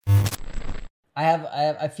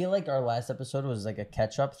I feel like our last episode was like a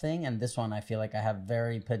catch-up thing, and this one I feel like I have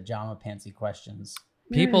very pajama pantsy questions.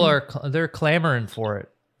 People they're clamoring for it.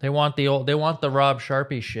 They want the Rob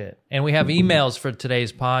Sharpie shit. And we have emails for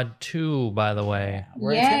today's pod too, by the way.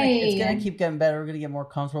 It's gonna keep getting better. We're gonna get more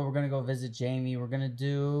comfortable. We're gonna go visit Jamie. We're gonna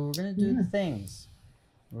do the things.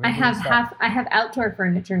 I have outdoor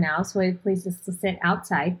furniture now, so I have places to sit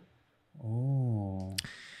outside. Oh.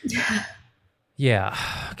 Yeah.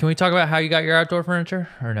 Can we talk about how you got your outdoor furniture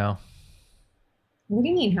or no? What do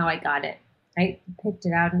you mean how I got it? I picked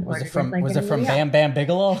it out and ordered it. Was it from Bam Bam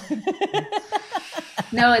Bigelow?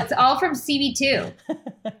 No, it's all from CB2.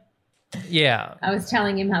 Yeah. I was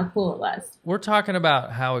telling him how cool it was. We're talking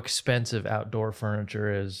about how expensive outdoor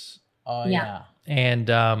furniture is. Oh, yeah. And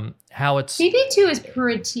how it's... CB2 is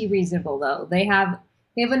pretty reasonable, though. They have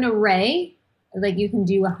an array. Like, you can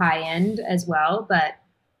do a high-end as well, but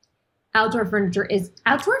outdoor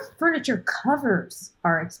furniture covers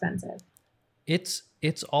are expensive.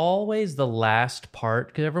 It's always the last part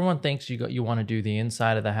because everyone thinks you want to do the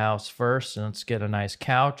inside of the house first, and let's get a nice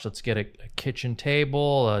couch, let's get a kitchen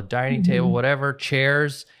table, a dining table, whatever,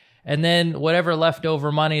 chairs, and then whatever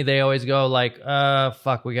leftover money they always go like,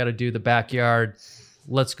 fuck, we got to do the backyard,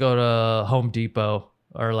 let's go to Home Depot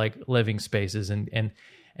or like Living Spaces, and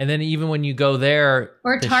then even when you go there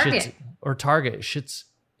or Target, shit's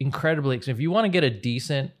incredibly expensive. If you want to get a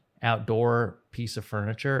decent outdoor piece of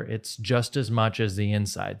furniture, it's just as much as the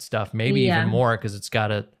inside stuff, maybe even more, because it's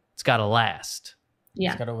gotta last.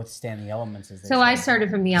 Yeah, it's gotta withstand the elements. So I started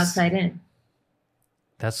from the outside in.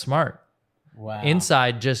 That's smart. Wow.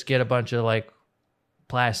 Inside, just get a bunch of like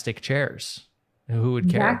plastic chairs. Who would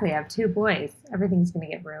care? Exactly. I have 2 boys. Everything's gonna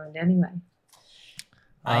get ruined anyway.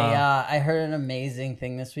 I heard an amazing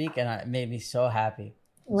thing this week, and it made me so happy.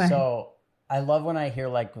 What? So I love when I hear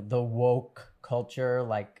like the woke culture,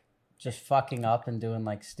 like just fucking up and doing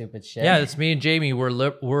like stupid shit. Yeah, it's me and Jamie. We're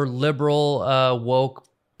liberal, woke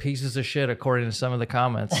pieces of shit, according to some of the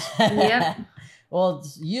comments. Yep. Well,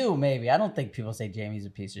 it's you maybe. I don't think people say Jamie's a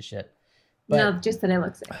piece of shit. But, no, just that I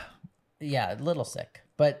look sick. Yeah, a little sick.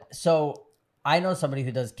 But so I know somebody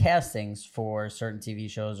who does castings for certain TV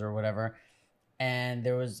shows or whatever, and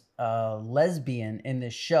there was a lesbian in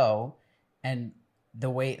this show, and the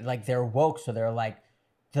way like they're woke, so they're like,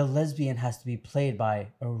 the lesbian has to be played by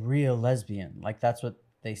a real lesbian. Like that's what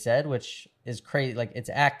they said, which is crazy. Like it's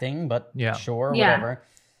acting, but sure, whatever.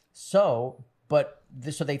 So,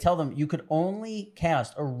 so they tell them you could only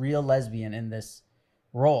cast a real lesbian in this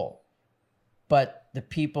role. But the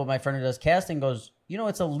people, my friend who does casting goes,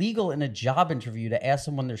 it's illegal in a job interview to ask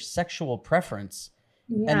someone their sexual preference.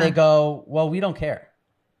 Yeah. And they go, well, we don't care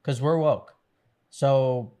because we're woke.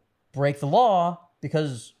 So break the law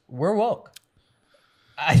because we're woke.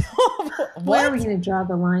 Where are we going to draw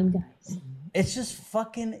the line, guys? It's just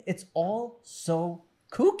it's all so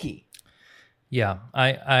kooky. Yeah,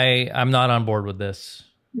 I'm not on board with this.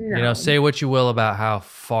 No. Say what you will about how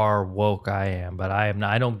far woke I am, but I am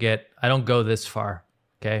not. I don't go this far.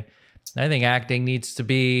 Okay, I think acting needs to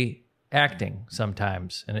be acting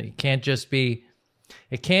sometimes, and it can't just be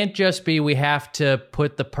we have to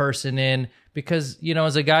put the person in because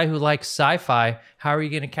as a guy who likes sci-fi, how are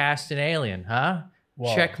you going to cast an alien, huh?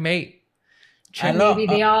 Whoa. Checkmate. Maybe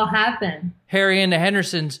they all have been. Harry and the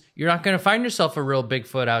Hendersons, you're not going to find yourself a real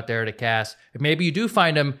Bigfoot out there to cast. Maybe you do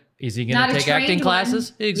find him. Is he going to take acting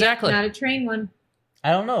classes? Exactly. Not a trained one.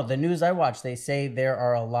 I don't know. The news I watch, they say there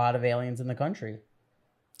are a lot of aliens in the country.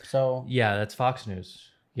 So yeah, that's Fox News.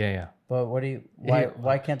 Yeah. But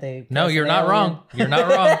why can't they? No, you're not wrong. You're not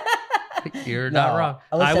wrong. You're not wrong.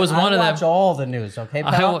 Listen, I was one of them. I watch all the news, okay,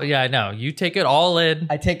 pal? I know. You take it all in.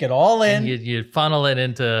 I take it all in. You funnel it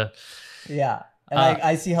into... Yeah. And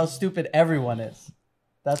I see how stupid everyone is.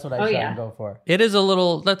 That's what I try and go for. It is a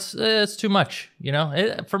little... It's too much,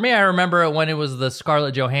 For me, I remember when it was the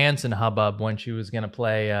Scarlett Johansson hubbub when she was going to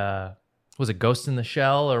play... was it Ghost in the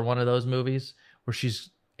Shell or one of those movies where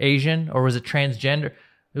she's Asian? Or was it transgender?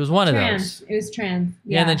 It was one of those. It was trans.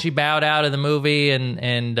 Yeah, and then she bowed out of the movie,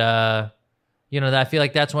 and I feel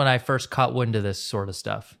like that's when I first caught wind of this sort of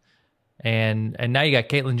stuff. And now you got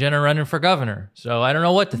Caitlyn Jenner running for governor, so I don't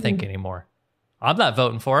know what to think anymore. I'm not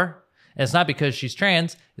voting for her. And it's not because she's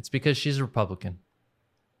trans; it's because she's a Republican.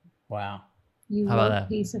 Wow. How about that?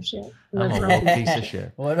 Piece of shit. I'm a woke piece of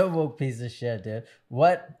shit. What a woke piece of shit, dude.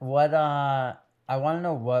 What? I want to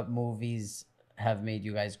know what movies have made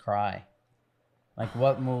you guys cry. Like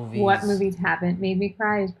what movies? What movies haven't made me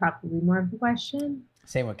cry is probably more of the question.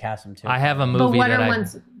 Same with Cassim too. I have a movie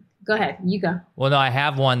ones? Go ahead, you go. Well, no, I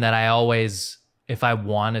have one that I always, if I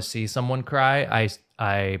want to see someone cry,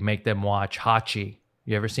 I make them watch Hachi.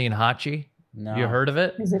 You ever seen Hachi? No. You heard of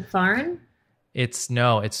it? Is it foreign? It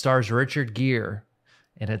stars Richard Gere,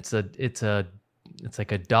 and it's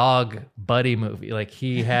like a dog buddy movie. Like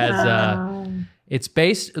he has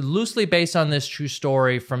it's loosely based on this true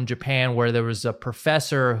story from Japan, where there was a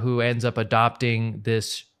professor who ends up adopting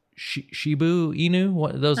this Shiba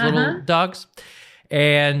Inu, those little dogs.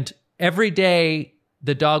 And every day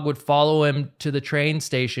the dog would follow him to the train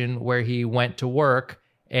station where he went to work,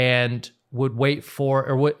 and would wait for,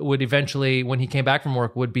 or would eventually, when he came back from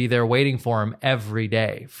work, would be there waiting for him every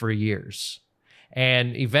day for years.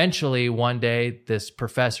 And eventually one day, this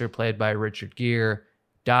professor played by Richard Gere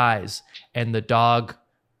dies, and the dog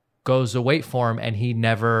goes to wait for him, and he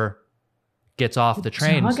never gets off the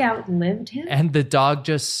train. Dog outlived him? And the dog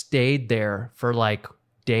just stayed there for like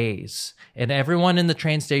days. And everyone in the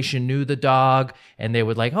train station knew the dog, and they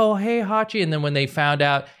would like, oh, hey, Hachi. And then when they found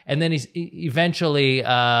out, and then eventually,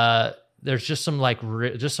 there's just some like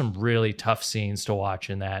just some really tough scenes to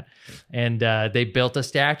watch in that. And they built a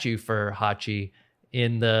statue for Hachi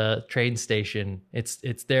in the train station.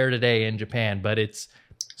 It's there today in Japan, but it's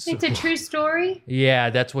a true story?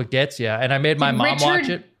 Yeah, that's what gets you. And I made my mom watch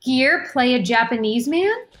it. Gere play a Japanese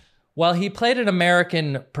man? Well, he played an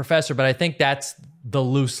American professor, but I think that's the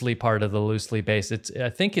loosely part of the loosely based.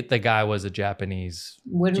 I think the guy was a Japanese.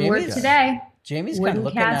 Wouldn't work today. Jamie's kind of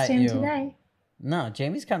looking at you. Today. No,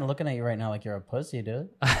 Jamie's kind of looking at you right now like you're a pussy, dude.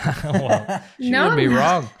 Well, she would be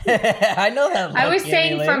wrong. I know that. I was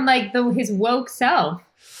saying from like his woke self.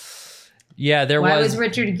 Yeah, Why was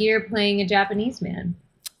Richard Gere playing a Japanese man?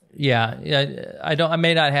 Yeah. I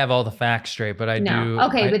may not have all the facts straight, but I do.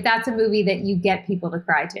 Okay, but that's a movie that you get people to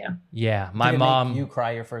cry to. Yeah, my Did it mom. make you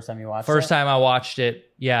cry your first time you watched it? First time I watched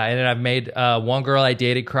it, yeah, and then I've made one girl I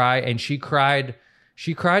dated cry, and she cried.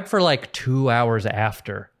 She cried for like 2 hours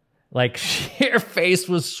after. Like her face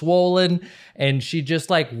was swollen, and she just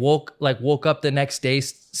woke up the next day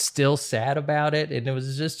still sad about it, and it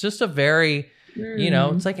was just a very,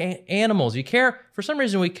 it's like animals. You care, for some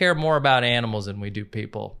reason we care more about animals than we do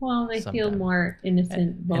people. Well, they feel more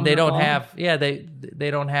innocent, vulnerable. And they don't have they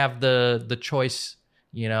don't have the choice,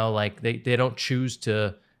 like they don't choose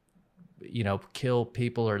to kill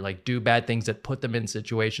people or like do bad things that put them in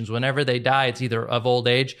situations. Whenever they die, it's either of old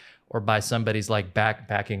age or by somebody's like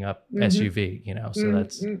backing up SUV, so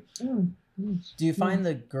that's. Do you find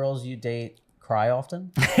the girls you date cry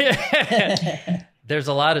often? There's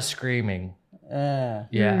a lot of screaming.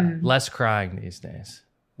 Less crying these days.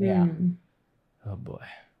 Yeah. Oh boy.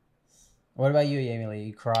 What about you, Amy Lee?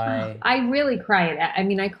 You cry? I really cry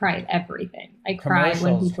I cry at everything. I cry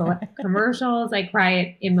when people commercials. I cry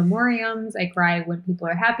at in memoriams. I cry when people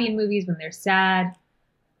are happy in movies, when they're sad.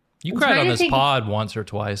 You cried on this pod once or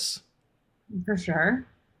twice. For sure.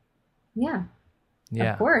 Yeah.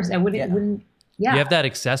 Yeah. Of course. I wouldn't. Yeah. You have that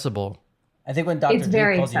accessible. I think when Dr.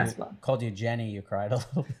 Drew accessible. Called you Jenny, you cried a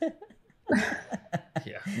little bit.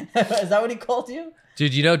 Yeah. Is that what he called you?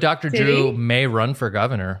 Dude, Dr. Drew may run for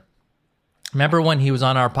governor. Remember when he was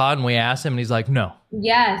on our pod and we asked him and he's like, no.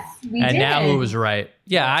 Yes, we did. And now who was right?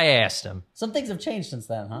 Yeah, I asked him. Some things have changed since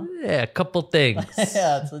then, huh? Yeah, a couple things.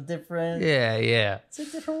 Yeah, it's a different... Yeah. It's a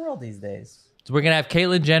different world these days. So we're going to have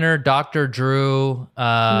Caitlyn Jenner, Dr. Drew,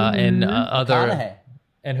 and other... McConaughey.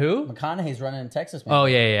 And who? McConaughey's running in Texas, man. Oh,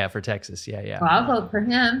 yeah, for Texas. Yeah. Well, I'll vote for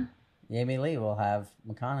him. Amy Lee will have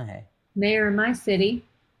McConaughey. Mayor of my city.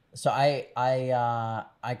 So I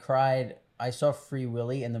cried... I saw Free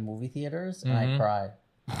Willy in the movie theaters, and I cried.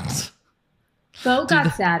 Bo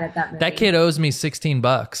got sad at that movie. That kid owes me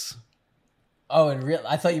 $16. Oh, and real?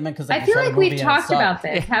 I thought you meant because I feel like we've talked about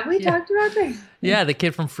this. Have we talked about this? Yeah, the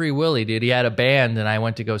kid from Free Willy, dude. He had a band, and I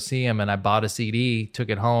went to go see him, and I bought a CD, took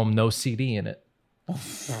it home, no CD in it.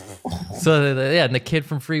 So and the kid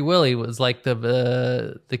from Free Willy was like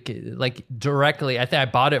the kid, like directly. I think I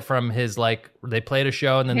bought it from his they played a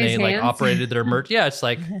show and then his they hands? operated their merch. Yeah, it's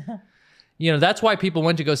like. That's why people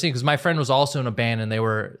went to go see because my friend was also in a band and they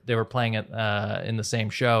were playing it in the same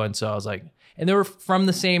show. And so I was like, and they were from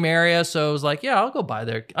the same area. So I was like, yeah, I'll go by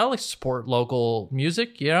there. I like support local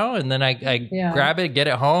music, And then I grab it, get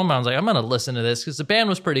it home. I was like, I'm going to listen to this because the band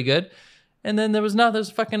was pretty good. And then there's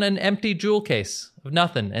fucking an empty jewel case of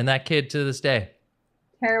nothing. And that kid to this day.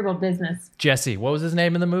 Terrible business. Jesse. What was his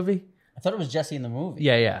name in the movie? I thought it was Jesse in the movie.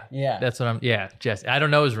 Yeah. Yeah. That's what Jesse. I don't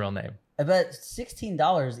know his real name. I bet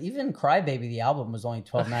 $16. Even Crybaby, the album, was only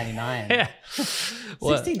 $12.99. Yeah.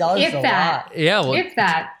 $16 is a lot. Yeah. Well, if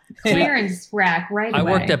that clearance rack right away. I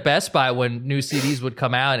worked at Best Buy when new CDs would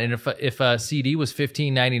come out, and if a CD was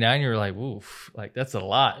 $15.99, you're like, oof, like that's a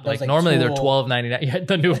lot. Like normally they're $12.99. Yeah,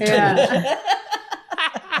 the new. Yeah.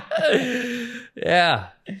 Yeah.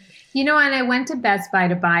 You know, and I went to Best Buy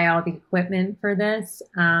to buy all the equipment for this.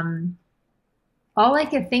 All I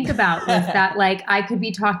could think about was that, like, I could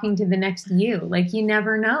be talking to the next you. Like, you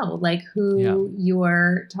never know, like, who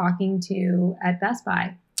you're talking to at Best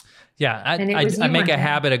Buy. Yeah, I make a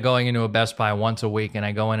habit of going into a Best Buy once a week, and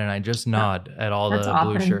I go in and I just nod at all the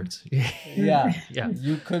blue shirts. Yeah. Yeah.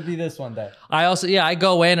 You could be this one day. I also, I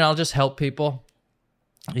go in and I'll just help people,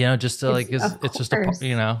 just to it's just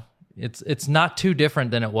it's not too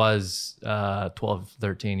different than it was 12,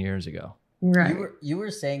 13 years ago. Right. You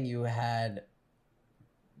were saying you had,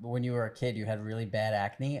 when you were a kid, you had really bad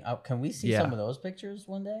acne. Can we see some of those pictures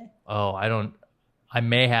one day? Oh, I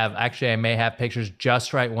may have pictures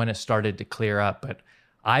just right when it started to clear up, but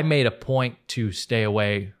I made a point to stay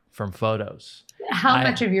away from photos. How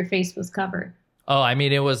much of your face was covered? Oh, I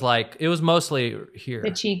mean, it was mostly here.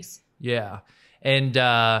 The cheeks. Yeah. And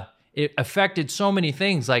it affected so many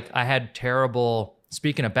things. Like I had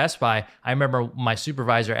speaking of Best Buy, I remember my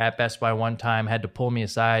supervisor at Best Buy one time had to pull me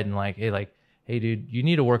aside and hey dude, you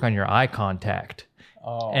need to work on your eye contact.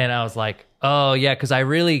 Oh. And I was like, oh yeah, because I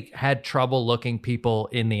really had trouble looking people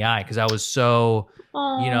in the eye because I was so,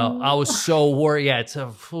 I was so worried. Yeah, it's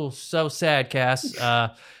so sad, Cass.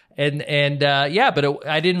 But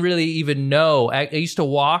I didn't really even know. I used to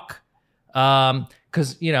walk,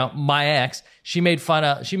 because my ex, she makes fun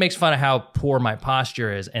of how poor my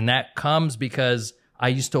posture is, and that comes because I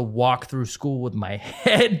used to walk through school with my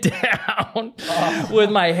head down,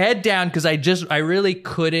 because I really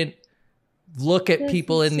couldn't look at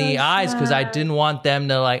people in the eyes because I didn't want them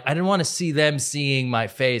to I didn't want to see them seeing my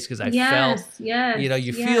face because I felt,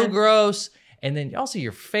 you feel gross. And then also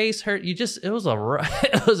your face hurt. It was a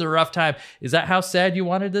rough time. Is that how sad you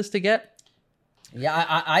wanted this to get? Yeah,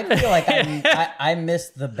 I feel like I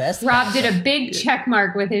missed the best. Rob did a big check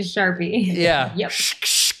mark with his Sharpie. Yeah. Yep.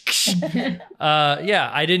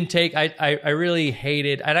 I didn't take, I really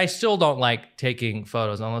hated, and I still don't like taking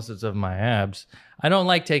photos unless it's of my abs. I don't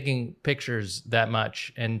like taking pictures that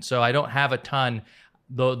much. And so I don't have a ton.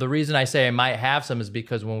 The reason I say I might have some is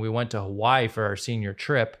because when we went to Hawaii for our senior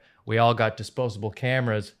trip, we all got disposable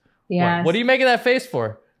cameras. Yeah. What are you making that face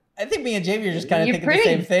for? I think me and Jamie are just kind of thinking the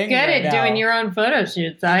same thing. You're pretty good at doing your own photo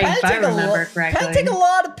shoots. If I remember correctly. Kind of take a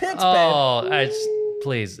lot of pics, babe.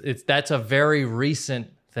 Please. That's a very recent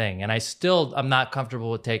thing. And I'm not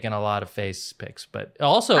comfortable with taking a lot of face pics. But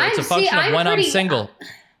also, it's a function of when I'm single.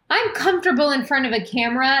 I'm comfortable in front of a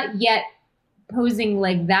camera, yet posing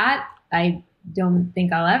like that, I don't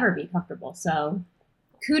think I'll ever be comfortable. So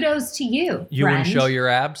kudos to you. You wouldn't show your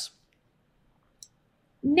abs?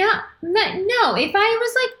 No. If I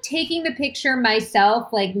was taking the picture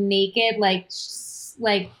myself, naked,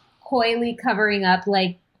 coyly covering up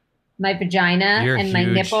my vagina your and my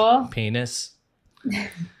nipple, penis.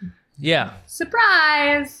 Yeah.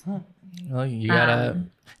 Surprise. Well, you gotta.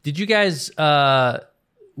 Did you guys?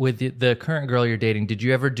 With the current girl you're dating, did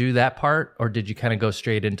you ever do that part, or did you kind of go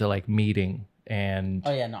straight into meeting and?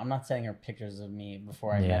 Oh yeah, no, I'm not sending her pictures of me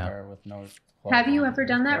before I met her with no. Have you ever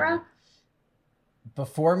done that, Rob?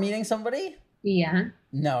 Before meeting somebody? Yeah.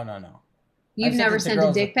 No. You've never sent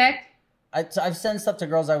a dick pic? I've sent stuff to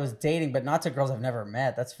girls I was dating, but not to girls I've never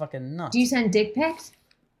met. That's fucking nuts. Do you send dick pics?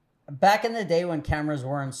 Back in the day when cameras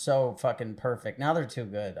weren't so fucking perfect, now they're too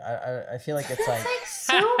good. I feel like it's That's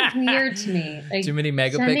so weird to me. Too many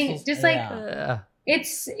megapixels.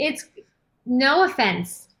 Just it's no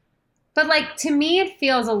offense, but to me it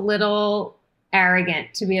feels a little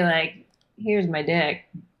arrogant to be here's my dick.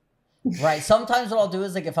 Right. Sometimes what I'll do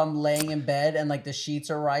is if I'm laying in bed and the sheets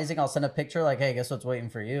are rising, I'll send a picture hey, guess what's waiting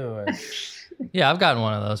for you. Yeah, I've gotten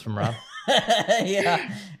one of those from Rob.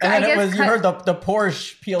 Yeah. And then you heard the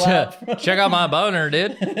Porsche peel out. Check out my boner,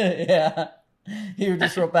 dude. Yeah. You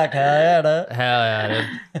just wrote back, hell yeah,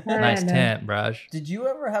 dude. Nice tent, brush. Did you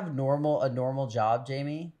ever have a normal job,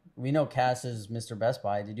 Jamie? We know Cass is Mr. Best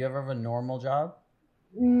Buy. Did you ever have a normal job?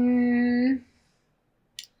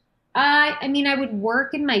 I mean, I would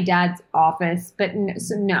work in my dad's office, but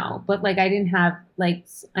no. But I didn't have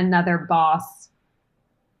another boss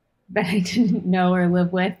that I didn't know or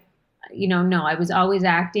live with. No, I was always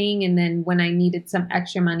acting. And then when I needed some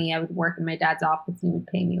extra money, I would work in my dad's office and he would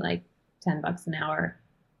pay me $10 an hour.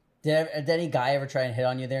 Did any guy ever try and hit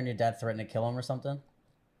on you there and your dad threatened to kill him or something?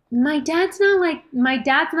 My dad's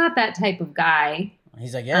not that type of guy.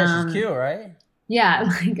 He's yeah, she's cute, right? Yeah.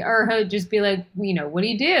 Or he'd just be what do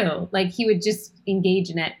you do? He would just engage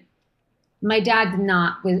in it. My dad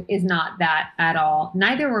is not that at all.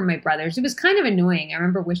 Neither were my brothers. It was kind of annoying. I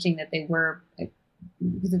remember wishing that they were,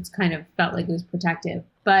 because it's kind of felt like it was protective.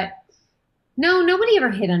 But no, nobody ever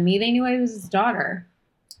hit on me. They knew I was his daughter.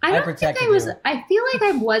 I don't think protected I was. you. I feel like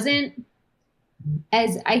I wasn't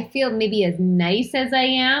maybe as nice as I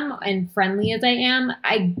am and friendly as I am.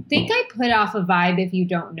 I think I put off a vibe if you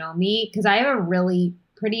don't know me because I have a really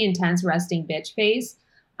pretty intense resting bitch face.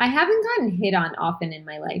 I haven't gotten hit on often in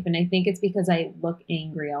my life, and I think it's because I look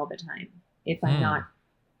angry all the time. If I'm not,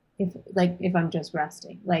 if I'm just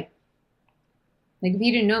resting, like if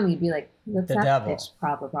you didn't know me, you'd be like, "What's The that devil. bitch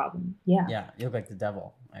problem?" Yeah, Yeah, you look like the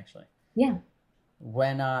devil, actually. yeah.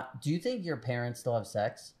 When do you think your parents still have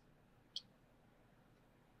sex?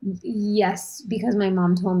 Yes, because my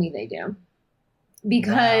mom told me they do.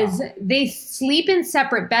 Because Wow. they sleep in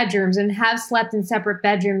separate bedrooms and have slept in separate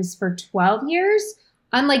bedrooms for 12 years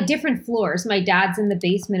on like different floors. My dad's in the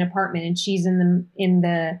basement apartment and she's in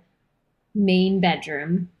the main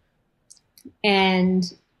bedroom.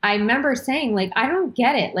 And I remember saying, like, I don't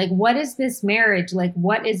get it. Like, what is this marriage? Like,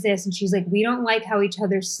 what is this? And she's like, we don't like how each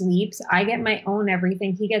other sleeps. I get my own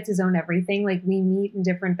everything. He gets his own everything. Like, we meet in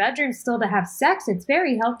different bedrooms still to have sex. It's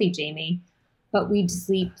very healthy, Jamie. But we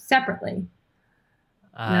sleep separately.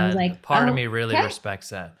 And I was like, part of oh, me really okay. respects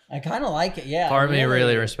that. I kind of like it. Yeah. Part of me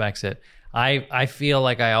really respects it. I feel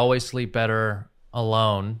like I always sleep better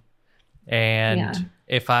alone, and Yeah.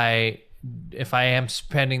 if I am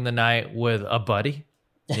spending the night with a buddy,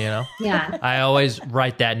 you know, Yeah. I always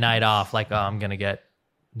write that night off like, oh, I'm gonna get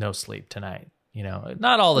no sleep tonight. You know,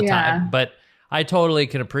 not all the Yeah. time, but I totally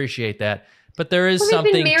can appreciate that. But there is Well, we've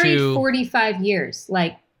something been married to 45 years.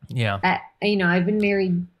 Like, yeah. I've been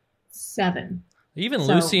married 7. Even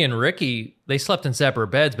So- Lucy and Ricky, they slept in separate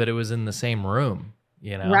beds, but it was in the same room.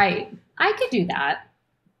 You know, Right. I could do that.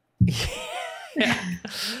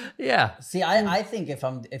 Yeah. See, I think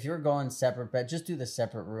if you're going separate bed, just do the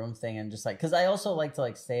separate room thing and just like, because I also like to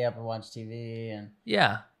like stay up and watch TV and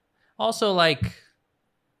Yeah. Also, like,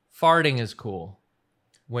 farting is cool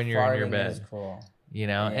when you're in your farting bed. is cool. You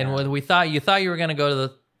know, Yeah. and when you thought you were gonna go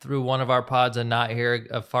through one of our pods and not hear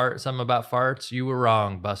a fart, something about farts, you were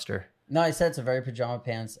wrong, Buster. No, I said it's a very pajama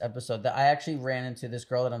pants episode. That I actually ran into this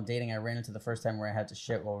girl that I'm dating. I ran into the first time where I had to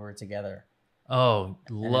shit while we were together. Oh,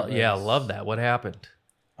 yeah, was- love that. What happened?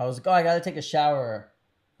 I was like, oh, I gotta take a shower.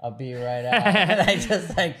 I'll be right out.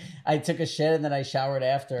 And I took a shit and then I showered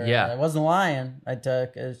after. Yeah. I wasn't lying. I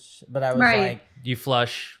took but I was Right. like, You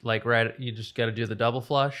flush like right. You just got to do the double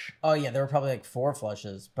flush. oh yeah, there were probably like 4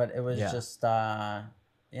 flushes, but it was Yeah. just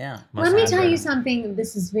yeah. Must Let me have tell been. you something.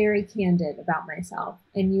 This is very candid about myself,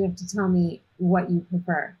 and you have to tell me what you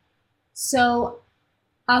prefer. So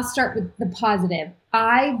I'll start with the positive.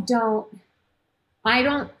 I don't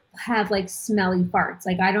have like smelly farts.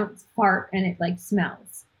 Like I don't fart and it like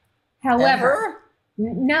smells. However,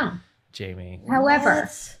 no. Jamie, However,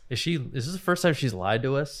 What? is this the first time she's lied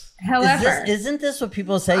to us? however, Isn't this what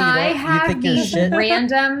people say? I You have think you're these shit?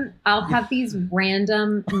 I'll have these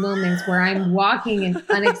random moments where I'm walking and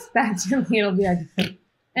unexpectedly it'll be like,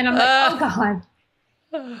 and I'm like, oh God.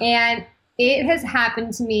 And it has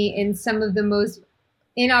happened to me in some of the most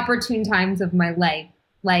inopportune times of my life.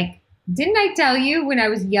 Like, didn't I tell you when I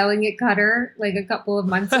was yelling at Cutter like a couple of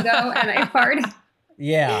months ago and I farted?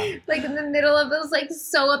 Yeah. Like in the middle of it, I was like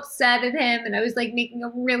so upset at him and I was like making a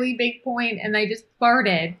really big point and I just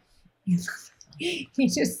farted. He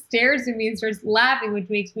just stares at me and starts laughing, which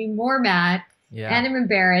makes me more mad. Yeah. And I'm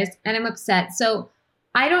embarrassed and I'm upset. So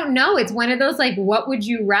I don't know. It's one of those like, what would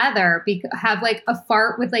you rather have like a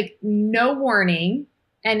fart with like no warning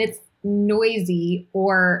and it's noisy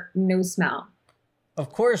or no smell?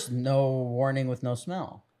 Of course, no warning with no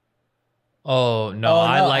smell. Oh no, Oh,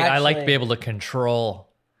 I no, like to actually- be able to control.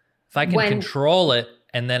 If I can When- control it,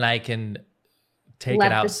 and then I can take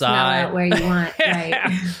Let it the smell outside. out where you want,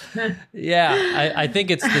 right? Yeah, I think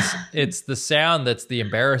it's the sound that's the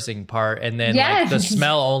embarrassing part, and then like the Yes.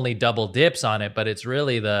 smell only double dips on it, but it's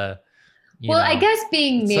really the. Well, I guess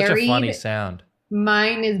being it's such a funny married, sound.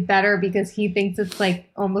 mine is better because he thinks it's like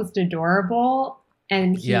almost adorable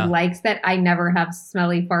and he Yeah. likes that I never have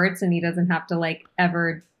smelly farts and he doesn't have to like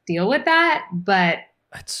ever deal with that. But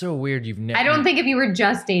It's so weird. You've never. I don't think if you were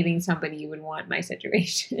just dating somebody, you would want my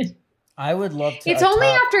situation. I would love to. It's a only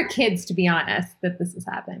top- after kids, to be honest, that this has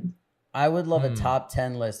happened. I would love a Hmm. top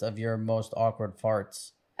 10 list of your most awkward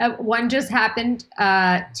farts. One just happened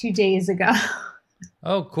 2 days ago.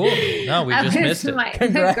 Oh, cool. No, we I just was missed it. my-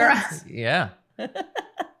 Congrats. girl- Yeah.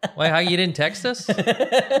 Wait, how you didn't text us?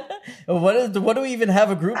 What do we even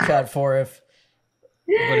have a group chat for if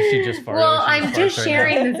What if she just farted? Well, She I'm just farts right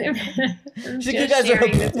sharing this. I'm you just guys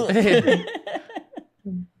sharing this. are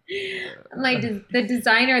The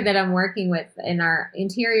designer that I'm working with and our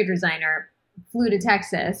interior designer flew to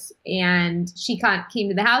Texas and she came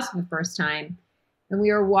to the house for the first time. and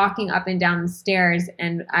we were walking up and down the stairs,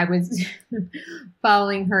 and I was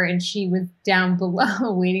following her, and she was down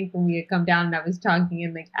below waiting for me to come down, and I was talking,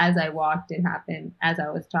 and like as I walked, it happened as I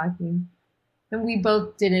was talking, and we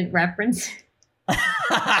both didn't reference.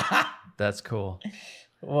 That's cool.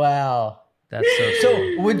 Wow. That's so cool.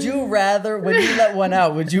 So would you rather, when you let one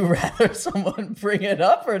out, would you rather someone bring it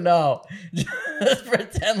up or no? Just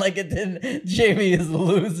pretend like it didn't. Jamie is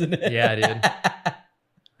losing it. Yeah, dude.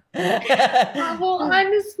 Well,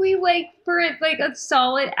 honestly, like for like a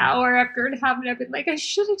solid hour after it happened, I've been like, I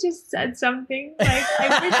should have just said something. Like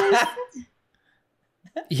I wish I said.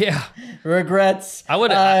 Yeah. Regrets. I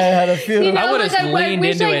would. I had a few. You know, I would have like, I leaned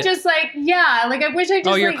wish into I it. just like, yeah, like I wish I just.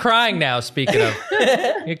 Oh, you're like, crying now. Speaking of,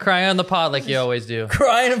 you're crying on the pod like you always do.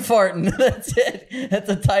 Crying and farting. That's it. That's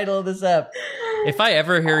the title of this app. If I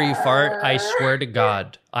ever hear you fart, I swear to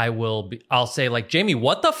God, I will be. I'll say like, Jamie,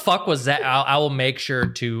 what the fuck was that? I will make sure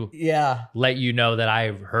to Yeah. let you know that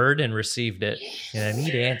I've heard and received it, and I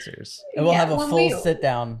need answers. And we'll Yeah, have a when full we- sit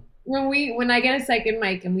down. When I get a second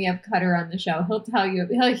mic and we have Cutter on the show, he'll tell you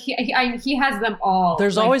he has them all.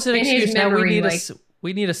 There's like, always an in his excuse now. memory,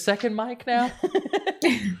 We need a second mic now.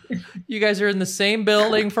 You guys are in the same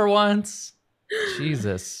building for once.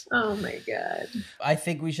 Jesus. Oh my god. I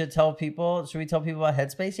think we should tell people. Should we tell people about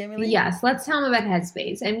Headspace, Jamie Lee? Yes, let's tell him about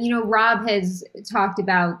Headspace. And Rob has talked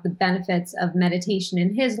about the benefits of meditation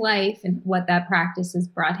in his life and what that practice has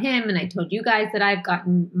brought him. And I told you guys that I've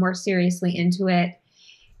gotten more seriously into it.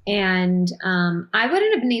 And I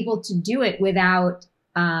wouldn't have been able to do it without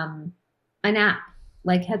an app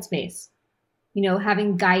like Headspace.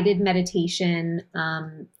 Having guided meditation,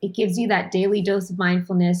 it gives you that daily dose of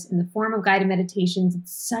mindfulness in the form of guided meditations.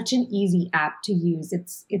 It's such an easy app to use.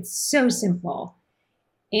 It's so simple.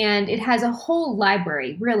 And it has a whole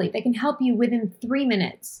library, really, that can help you within 3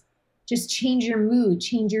 minutes. Just change your mood,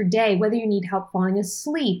 change your day, whether you need help falling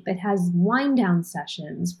asleep. It has wind down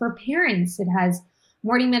sessions. For parents, it has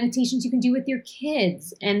morning meditations you can do with your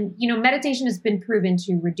kids. And, meditation has been proven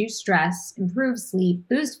to reduce stress, improve sleep,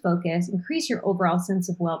 boost focus, increase your overall sense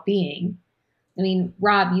of well-being. I mean,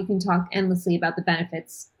 Rob, you can talk endlessly about the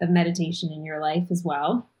benefits of meditation in your life as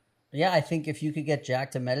well. Yeah, I think if you could get Jack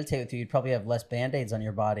to meditate with you, you'd probably have less Band-Aids on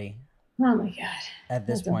your body Oh my God. at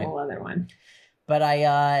this That's point. a whole other one. But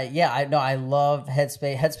I love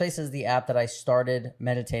Headspace. Headspace is the app that I started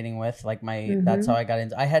meditating with. Like that's how I got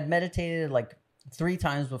into. I had meditated like 3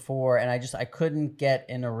 times before, and I couldn't get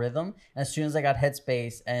in a rhythm. And as soon as I got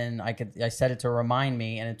Headspace, and I set it to remind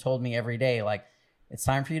me, and it told me every day like it's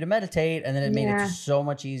time for you to meditate, and then it made it just so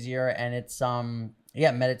much easier. And it's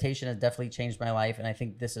meditation has definitely changed my life, and I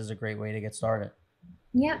think this is a great way to get started.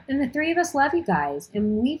 Yeah, and the 3 of us love you guys,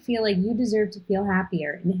 and we feel like you deserve to feel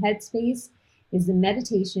happier. And Headspace is the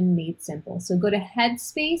meditation made simple. So go to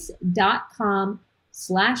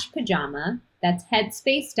headspace.com/pajama. That's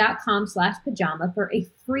headspace.com/pajama for a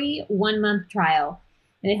free 1-month trial.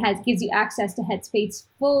 And it gives you access to Headspace's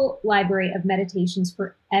full library of meditations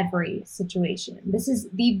for every situation. This is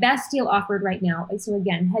the best deal offered right now. So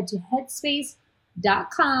again, head to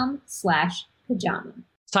headspace.com/pajama.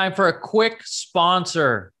 It's time for a quick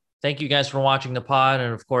sponsor. Thank you guys for watching the pod.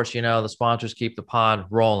 And of course, the sponsors keep the pod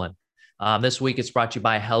rolling. This week, it's brought to you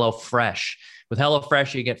by HelloFresh. With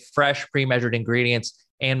HelloFresh, you get fresh, pre-measured ingredients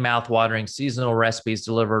and mouth-watering seasonal recipes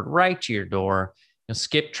delivered right to your door.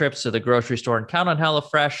 Skip trips to the grocery store and count on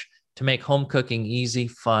HelloFresh to make home cooking easy,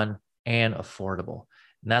 fun, and affordable.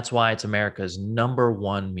 And that's why it's America's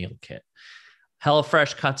 #1 meal kit.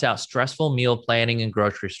 HelloFresh cuts out stressful meal planning and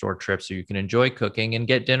grocery store trips so you can enjoy cooking and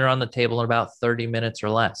get dinner on the table in about 30 minutes or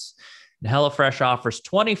less. And HelloFresh offers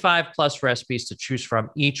 25 plus recipes to choose from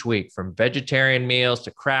each week, from vegetarian meals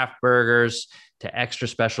to craft burgers to extra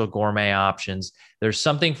special gourmet options. There's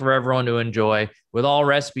something for everyone to enjoy, with all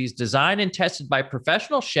recipes designed and tested by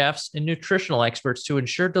professional chefs and nutritional experts to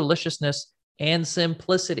ensure deliciousness and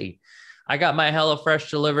simplicity. I got my HelloFresh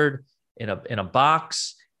delivered in a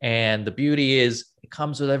box, and the beauty is it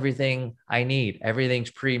comes with everything I need. Everything's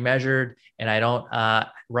pre-measured, and I don't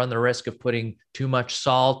run the risk of putting too much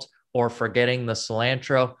salt or forgetting the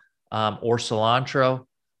cilantro. I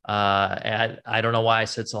don't know why I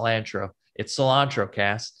said cilantro. It's cilantro,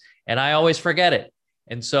 Cass. And I always forget it.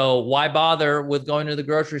 And so why bother with going to the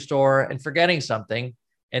grocery store and forgetting something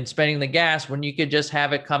and spending the gas when you could just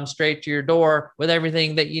have it come straight to your door with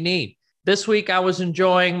everything that you need? This week, I was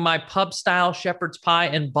enjoying my pub-style shepherd's pie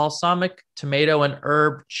and balsamic tomato and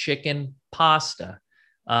herb chicken pasta.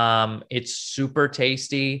 It's super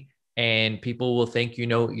tasty, and people will think you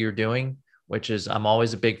know what you're doing, which is, I'm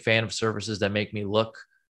always a big fan of services that make me look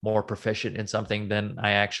more proficient in something than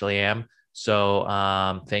I actually am.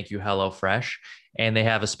 So thank you, HelloFresh. And they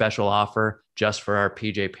have a special offer just for our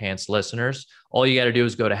PJ Pants listeners. All you got to do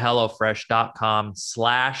is go to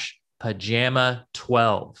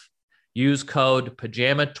HelloFresh.com/pajama12. Use code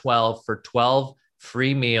pajama12 for 12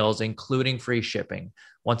 free meals, including free shipping.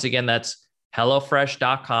 Once again, that's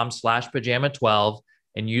HelloFresh.com/pajama12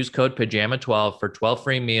 and use code pajama12 for 12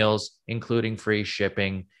 free meals, including free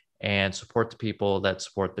shipping, and support the people that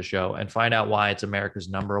support the show and find out why it's America's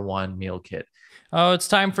 #1 meal kit. Oh, it's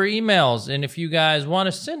time for emails. And if you guys want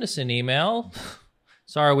to send us an email,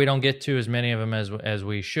 sorry we don't get to as many of them as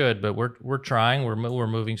we should, but we're trying. We're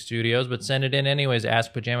moving studios, but send it in anyways.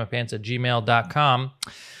 AskPajamaPants@gmail.com.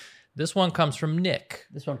 This one comes from Nick.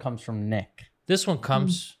 This one comes from Nick. This one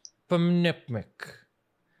comes from Nick.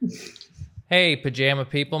 Hey, pajama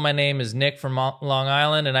people. My name is Nick from Long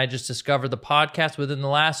Island, and I just discovered the podcast within the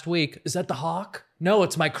last week. Is that the hawk? No,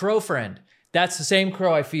 it's my crow friend. That's the same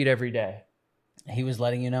crow I feed every day. He was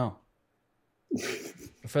letting you know.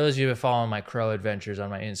 For those of you who follow my crow adventures on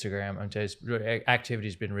my Instagram, I'm telling you,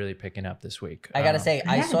 activity's been really picking up this week. I gotta say,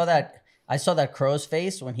 I saw that crow's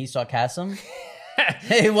face when he saw Kasim.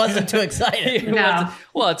 He wasn't too excited. No.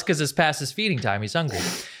 Well, it's because it's past his feeding time. He's hungry.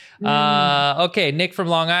 Okay, Nick from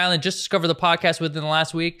Long Island just discovered the podcast within the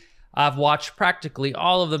last week. I've watched practically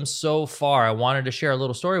all of them so far. I wanted to share a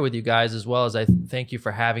little story with you guys, as well as I thank you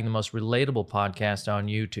for having the most relatable podcast on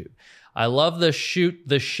YouTube. I love the shoot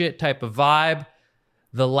the shit type of vibe.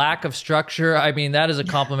 The lack of structure, I mean, that is a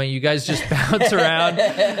compliment. You guys just bounce around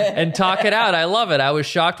and talk it out. I love it. I was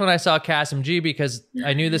shocked when I saw Kasim G because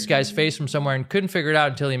I knew this guy's face from somewhere and couldn't figure it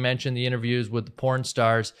out until he mentioned the interviews with the porn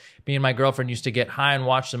stars. Me and my girlfriend used to get high and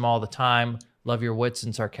watch them all the time. Love your wits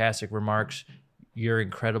and sarcastic remarks. You're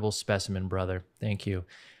incredible specimen, brother. Thank you.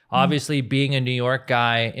 Obviously, being a New York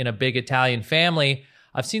guy in a big Italian family,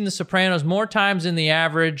 I've seen The Sopranos more times than the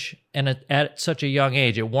average and at such a young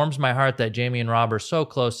age. It warms my heart that Jamie and Rob are so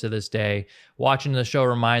close to this day. Watching the show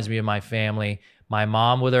reminds me of my family. My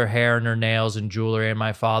mom with her hair and her nails and jewelry, and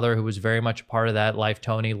my father, who was very much a part of that life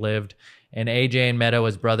Tony lived. And AJ and Meadow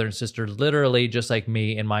as brother and sister, literally just like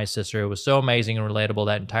me and my sister. It was so amazing and relatable,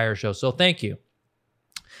 that entire show. So thank you.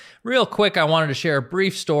 Real quick, I wanted to share a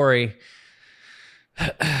brief story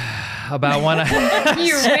about when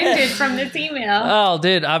You're winded from this email. Oh,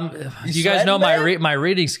 dude, you guys know my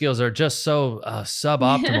reading skills are just so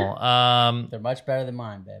suboptimal. They're much better than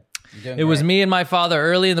mine, babe. It was me and my father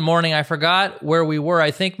early in the morning. I forgot where we were.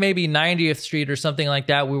 I think maybe 90th Street or something like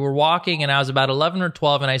that. We were walking, and I was about 11 or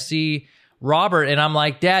 12, and I see Robert, and I'm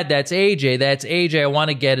like, Dad, that's AJ. That's AJ. I want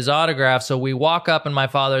to get his autograph. So we walk up, and my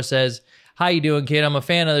father says, how you doing, kid? I'm a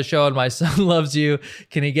fan of the show, and my son loves you.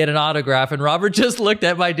 Can he get an autograph? And Robert just looked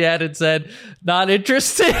at my dad and said, not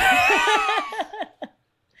interested.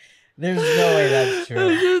 There's no way that's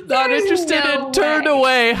true. Not interested and turned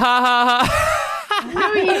away. Ha, ha, ha.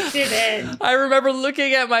 No, you didn't. I remember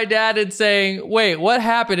looking at my dad and saying, wait, what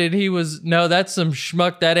happened? And he was, no, that's some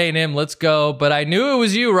schmuck. That ain't him. Let's go. But I knew it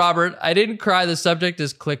was you, Robert. I didn't cry. The subject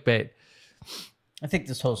is clickbait. I think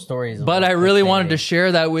this whole story is. But I really wanted to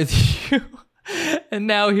share that with you. And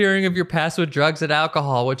now hearing of your past with drugs and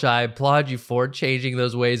alcohol, which I applaud you for changing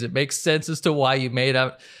those ways. It makes sense as to why you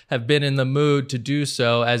have been in the mood to do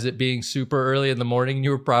so, as it being super early in the morning.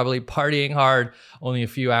 You were probably partying hard only a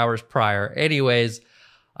few hours prior. Anyways,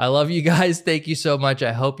 I love you guys. Thank you so much.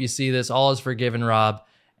 I hope you see this. All is forgiven, Rob.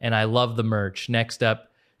 And I love the merch. Next up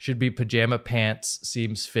should be pajama pants.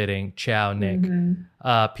 Seems fitting. Ciao, Nick.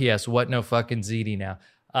 P.S. What no fucking ZD now.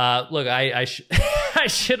 Look, I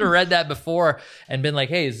should have read that before and been like,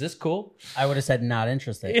 hey, is this cool? I would have said not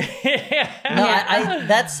interested. Yeah. No,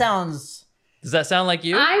 that sounds... Does that sound like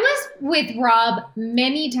you? I was with Rob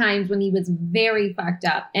many times when he was very fucked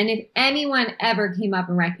up. And if anyone ever came up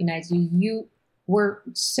and recognized you, you were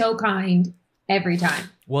so kind every time.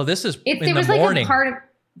 Well, this is in there the was morning. Like a part of...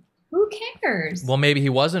 Who cares? Well, maybe he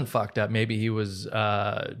wasn't fucked up. Maybe he was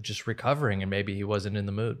just recovering, and maybe he wasn't in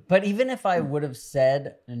the mood. But even if I would have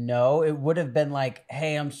said no, it would have been like,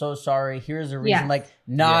 hey, I'm so sorry. Here's a reason, like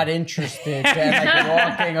not interested. And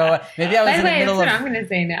like walking away. Maybe I was in the middle of... I'm going to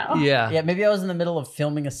say no. Yeah, maybe I was in the middle of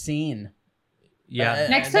filming a scene. Yeah.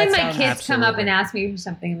 Next time my kids come up and ask me for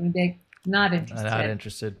something, I'm going to be like, not interested. Not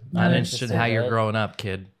interested. Not interested in how you're growing up,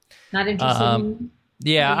 kid. Not interested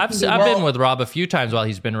Yeah, I've been with Rob a few times while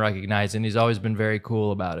he's been recognized, and he's always been very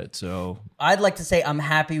cool about it. So I'd like to say I'm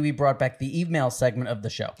happy we brought back the email segment of the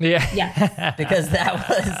show. Yeah. Because that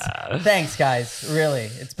was... Thanks, guys. Really.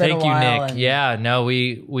 It's been a while. Thank you, Nick. Yeah, no,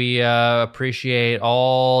 we appreciate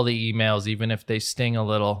all the emails, even if they sting a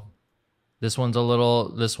little. This one's a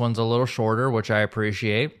little shorter, which I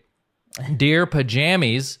appreciate. Dear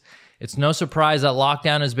Pajamies, It's no surprise that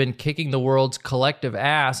lockdown has been kicking the world's collective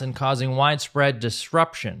ass and causing widespread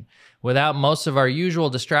disruption. Without most of our usual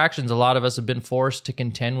distractions, a lot of us have been forced to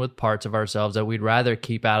contend with parts of ourselves that we'd rather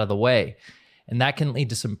keep out of the way. And that can lead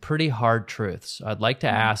to some pretty hard truths. I'd like to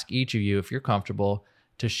ask each of you, if you're comfortable,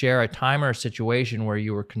 to share a time or a situation where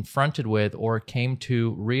you were confronted with or came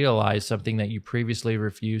to realize something that you previously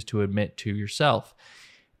refused to admit to yourself.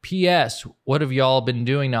 P.S. What have y'all been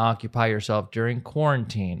doing to occupy yourself during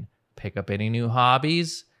quarantine? Pick up any new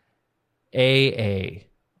hobbies? AA.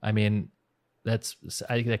 I mean,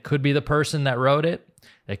 that could be the person that wrote it.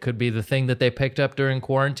 That could be the thing that they picked up during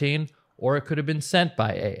quarantine, or it could have been sent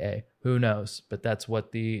by AA. Who knows? But that's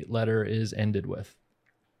what the letter is ended with.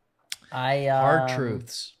 Hard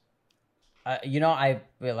truths. Like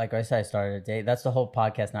I said, I started a date. That's the whole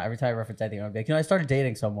podcast now. Every time I reference anything, I'm like, I started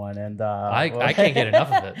dating someone, and I can't get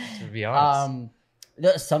enough of it, to be honest.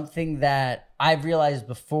 Something that I've realized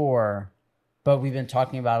before, but we've been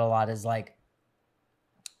talking about a lot, is like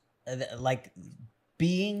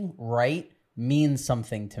being right means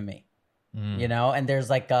something to me, and there's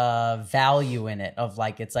like a value in it of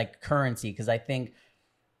like, it's like currency. Cause I think,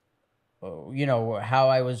 how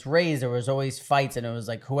I was raised, there was always fights, and it was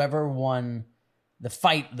like whoever won the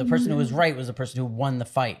fight, the person who was right was the person who won the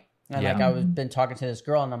fight. And like I've been talking to this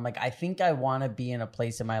girl, and I'm like, I think I want to be in a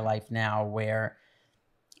place in my life now where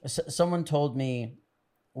someone told me,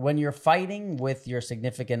 when you're fighting with your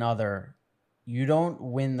significant other, you don't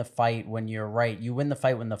win the fight when you're right. You win the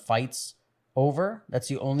fight when the fight's over. That's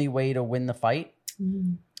the only way to win the fight.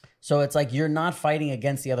 Mm-hmm. So it's like, you're not fighting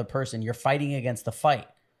against the other person. You're fighting against the fight.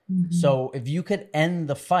 Mm-hmm. So if you could end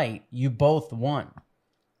the fight, you both won.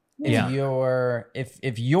 If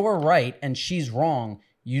you're right and she's wrong,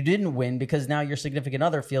 you didn't win, because now your significant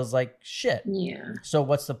other feels like shit. Yeah. So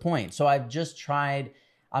what's the point? So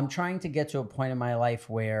I'm trying to get to a point in my life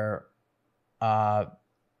where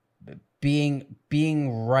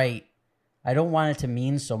being right, I don't want it to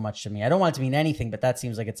mean so much to me. I don't want it to mean anything, but that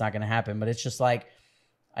seems like it's not going to happen. But it's just like,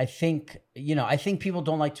 I think people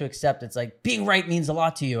don't like to accept it's like being right means a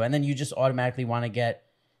lot to you. And then you just automatically want to get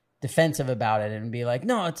defensive about it and be like,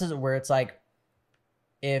 no, it's where it's like,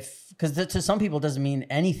 because to some people it doesn't mean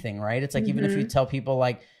anything, right? It's like, even if you tell people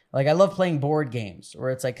like I love playing board games,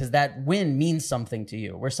 where it's like, because that win means something to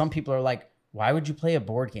you, where some people are like, why would you play a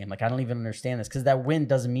board game? Like, I don't even understand this, because that win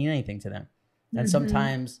doesn't mean anything to them. And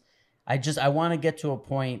sometimes I want to get to a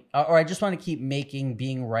point, or I just want to keep making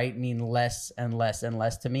being right mean less and less and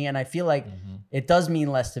less to me. And I feel like it does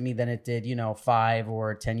mean less to me than it did, 5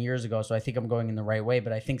 or 10 years ago. So I think I'm going in the right way.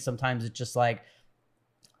 But I think sometimes it's just like,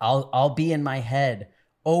 I'll be in my head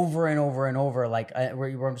over and over and over, like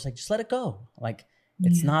where I'm just like, just let it go. Like,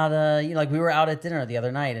 it's not like we were out at dinner the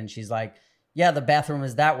other night, and she's like, yeah, the bathroom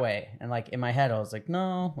is that way. And like in my head, I was like,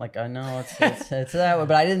 no, like I know it's that way,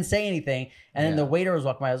 but I didn't say anything. And then the waiter was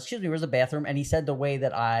walking by. I was, excuse me, where's the bathroom? And he said the way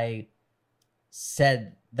that I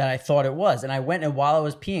said that I thought it was. And I went, and while I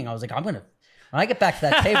was peeing, I was like, when I get back to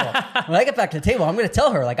that table, I'm going to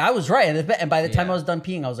tell her like I was right. And by the time I was done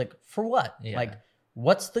peeing, I was like, for what? Yeah. Like,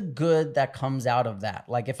 what's the good that comes out of that?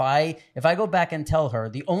 Like if I go back and tell her,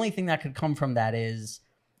 the only thing that could come from that is,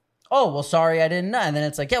 oh, well, sorry, I didn't know. And then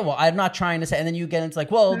it's like, yeah, well, I'm not trying to say. And then you get into like,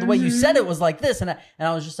 well, the way you said it was like this. And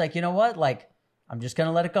I was just like, you know what? Like, I'm just going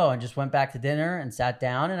to let it go. And just went back to dinner and sat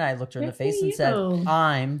down, and I looked her in the face and said,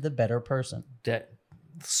 I'm the better person.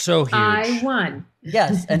 So huge. I won.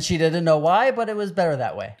 Yes. And she didn't know why, but it was better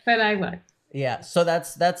that way. But I won. Yeah. So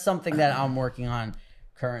that's something that I'm working on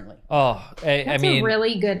currently. Oh, I mean, a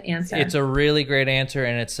really good answer. It's a really great answer.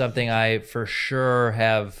 And it's something I for sure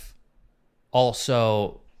have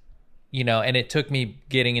also, and it took me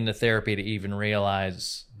getting into therapy to even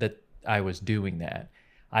realize that I was doing that.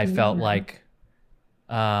 I felt like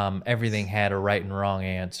everything had a right and wrong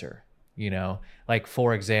answer, like,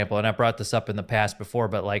 for example, and I brought this up in the past before,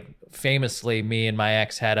 but like famously, me and my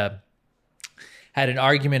ex had an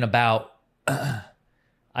argument about,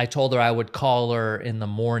 I told her I would call her in the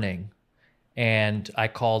morning, and I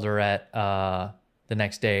called her at the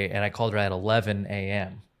next day, and I called her at 11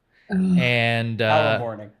 a.m. And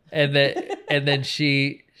morning. And then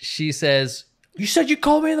she says, you said you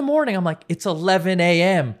called me in the morning. I'm like, it's 11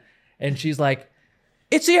 a.m. And she's like,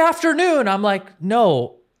 it's the afternoon. I'm like,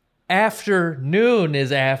 no, afternoon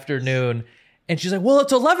is afternoon. And she's like, well,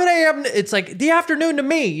 it's 11 a.m. It's like the afternoon to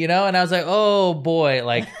me, And I was like, oh boy,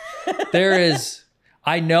 like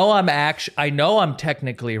I know I'm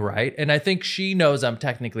technically right. And I think she knows I'm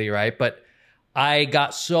technically right, but I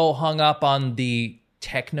got so hung up on the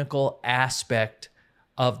technical aspect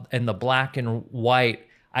and the black and white,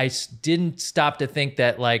 I didn't stop to think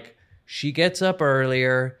that like she gets up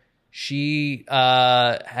earlier, she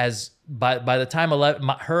has by the time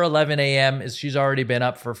her 11 a.m. is she's already been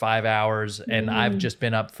up for 5 hours, and I've just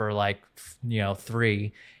been up for like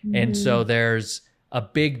 3, and so there's a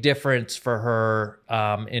big difference for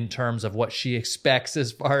her in terms of what she expects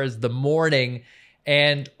as far as the morning.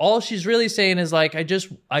 And all she's really saying is like, I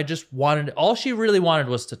just wanted, all she really wanted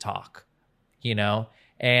was to talk,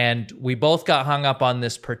 and we both got hung up on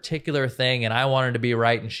this particular thing, and I wanted to be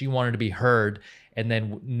right and she wanted to be heard. And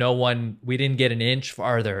then we didn't get an inch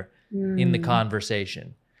farther in the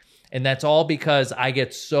conversation. And that's all because I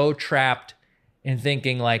get so trapped in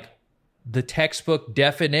thinking like the textbook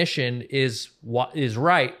definition is what is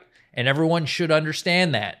right, and everyone should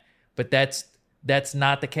understand that. But that's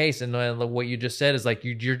not the case. And what you just said is like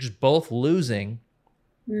you're just both losing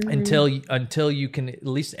until you can at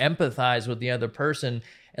least empathize with the other person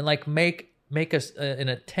and like make an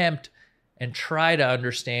attempt and try to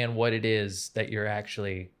understand what it is that you're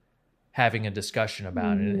actually having a discussion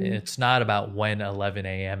about. And it's not about when 11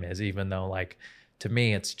 a.m. is, even though like to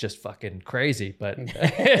me it's just fucking crazy. But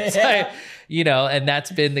it's like, and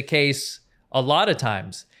that's been the case a lot of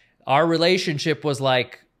times. Our relationship was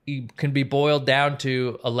like, it can be boiled down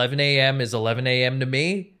to 11 a.m. is 11 a.m. to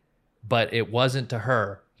me, but it wasn't to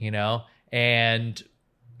her, and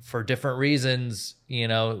for different reasons,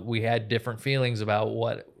 we had different feelings about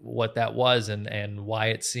what that was and why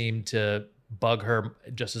it seemed to bug her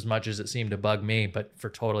just as much as it seemed to bug me, but for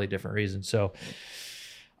totally different reasons. So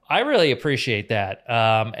I really appreciate that.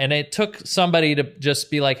 And it took somebody to just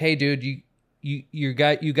be like, hey dude, you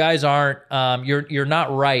guys aren't, you're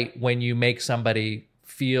not right when you make somebody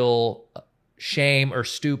feel shame or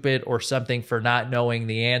stupid or something for not knowing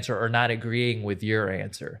the answer or not agreeing with your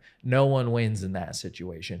answer. No one wins in that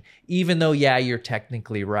situation, even though, you're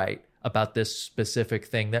technically right about this specific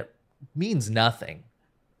thing that means nothing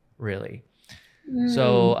really.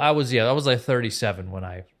 So I was like 37 when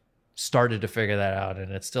I started to figure that out.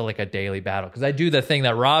 And it's still like a daily battle. Cause I do the thing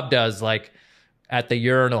that Rob does, like at the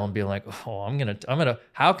urinal and be like, oh, I'm going to,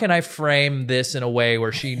 how can I frame this in a way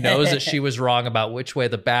where she knows that she was wrong about which way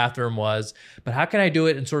the bathroom was, but how can I do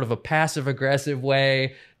it in sort of a passive aggressive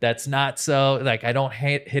way that's not so like, I don't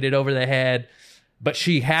hit it over the head, but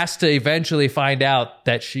she has to eventually find out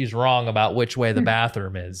that she's wrong about which way the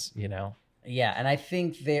bathroom is, Yeah. And I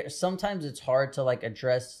think sometimes it's hard to like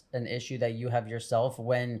address an issue that you have yourself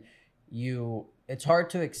when it's hard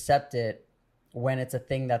to accept it when it's a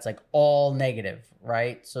thing that's like all negative,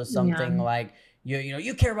 right? So something like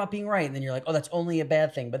you care about being right, and then you're like, oh, that's only a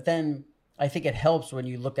bad thing. But then I think it helps when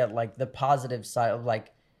you look at like the positive side of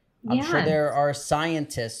like, I'm sure there are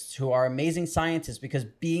scientists who are amazing scientists because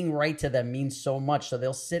being right to them means so much. So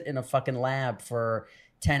they'll sit in a fucking lab for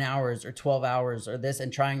 10 hours or 12 hours or this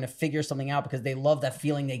and trying to figure something out because they love that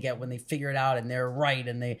feeling they get when they figure it out and they're right.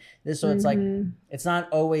 And so it's like, it's not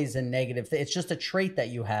always a negative thing. It's just a trait that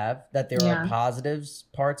you have that there are positives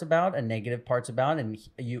parts about and negative parts about. And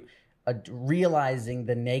realizing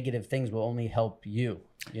the negative things will only help you.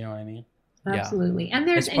 You know what I mean? Absolutely. And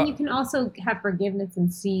you can also have forgiveness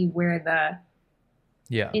and see where the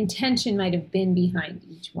intention might have been behind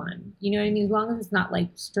each one. You know what I mean? As long as it's not like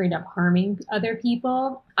straight up harming other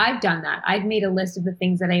people. I've done that. I've made a list of the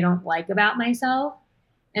things that I don't like about myself,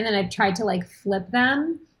 and then I've tried to like flip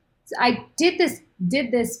them. So I did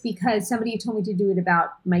this because somebody told me to do it about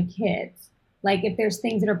my kids. Like if there's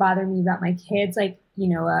things that are bothering me about my kids, like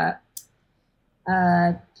a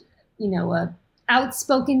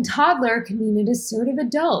outspoken toddler can mean an assertive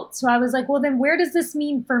adult. So I was like, well, then where does this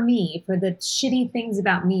mean for me, for the shitty things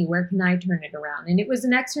about me? Where can I turn it around? And it was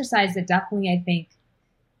an exercise that definitely, I think,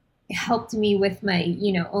 helped me with my,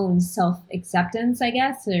 own self-acceptance, I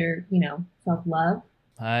guess, or, self-love.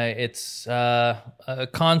 It's a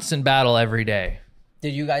constant battle every day.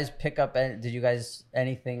 Did you guys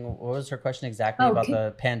anything? What was her question exactly about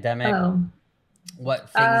the pandemic? What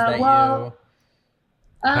things you...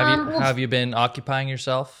 Have you been occupying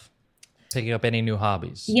yourself? Picking up any new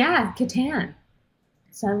hobbies? Yeah, Catan.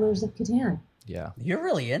 Settlers of Catan. Yeah. You're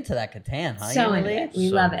really into that Catan, huh? So into it.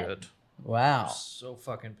 We love it. Wow. I'm so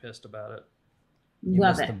fucking pissed about it. You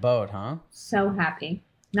missed the boat, huh? So happy.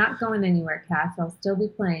 Not going anywhere, Cass. I'll still be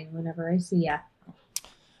playing whenever I see ya.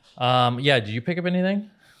 Yeah, did you pick up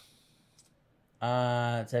anything?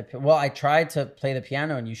 Well, I tried to play the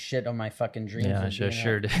piano and you shit on my fucking dreams. Yeah, I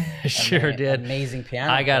sure did. Amazing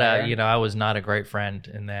piano. I was not a great friend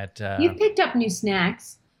in that. You picked up new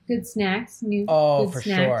snacks, good snacks, for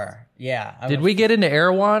sure. Yeah. Did we get into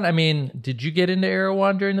Erewhon? I mean, did you get into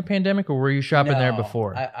Erewhon during the pandemic, or were you shopping there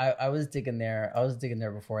before? I was digging there. I was digging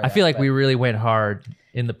there before. I feel like we really went hard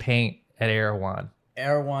in the paint at Erewhon.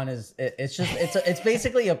 Erewhon it's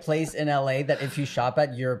basically a place in LA that if you shop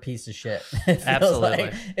at, you're a piece of shit. It feels Absolutely.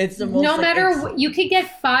 like it's the most. No like, matter it's- what, you could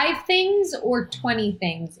get 5 things or 20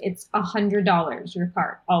 things. It's $100 your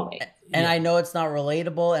cart always. And I know it's not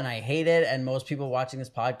relatable, and I hate it. And most people watching this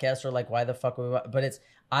podcast are like, "Why the fuck?" But it's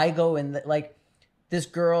I go in like this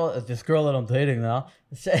girl that I'm dating now.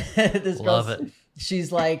 This Love girl, it.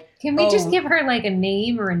 she's like, Can we just "Oh, give her like a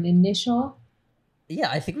name or an initial? Yeah,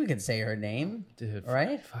 I think we could say her name, Dude,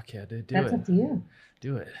 right? fuck yeah, dude. Do That's it. up to you.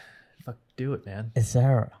 Do it. Fuck, do it, man. It's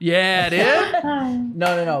Sarah. Yeah, dude.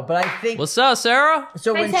 No. But I think What's up, Sarah?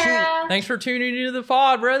 so. Hi, When Sarah. Thanks for tuning into the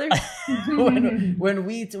pod, brother.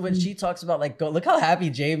 when she talks about like, look how happy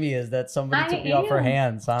Jamie is that somebody I took me off her am.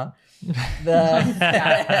 hands, huh?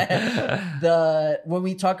 When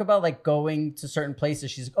we talk about like going to certain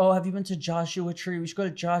places, she's like, "Oh, have you been to Joshua Tree? We should go to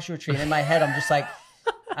Joshua Tree." And in my head, I'm just like,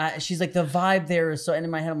 she's like, the vibe there is so. And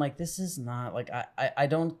in my head, I'm like, this is not like I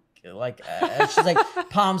don't like. She's like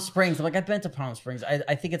Palm Springs. I'm like, I've been to Palm Springs.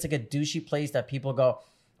 I think it's like a douchey place that people go.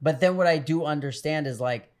 But then what I do understand is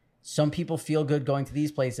like some people feel good going to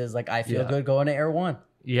these places. Like I feel Yeah. good going to Air One.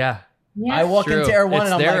 Yeah. Yes. I walk True. into Air One It's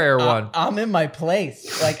and I'm their like, Air One. I'm in my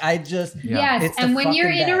place. Like I just. Yeah. Yes, It's the and when you're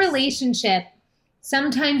fucking in a best. relationship,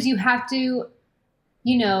 sometimes you have to,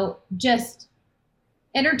 just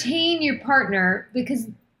entertain your partner, because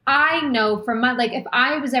I know from my, like, if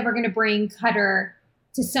I was ever going to bring Cutter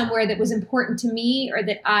to somewhere that was important to me or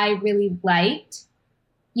that I really liked,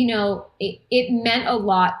 it meant a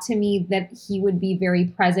lot to me that he would be very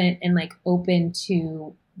present and like open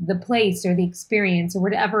to the place or the experience or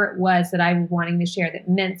whatever it was that I was wanting to share that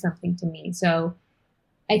meant something to me. So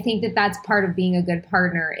I think that that's part of being a good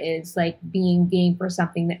partner, is like being game for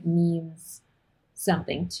something that means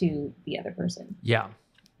something to the other person. Yeah.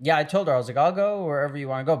 Yeah, I told her, I was like, I'll go wherever you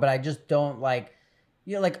want to go, but I just don't like,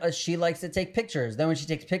 she likes to take pictures. Then when she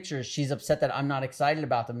takes pictures, she's upset that I'm not excited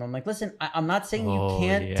about them. I'm like, listen, I'm not saying Oh, you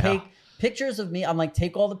can't yeah. take pictures of me. I'm like,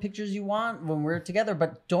 take all the pictures you want when we're together,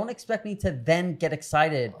 but don't expect me to then get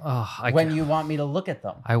excited Oh, when you want me to look at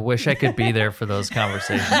them. I wish I could be there for those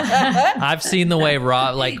conversations. I've seen the way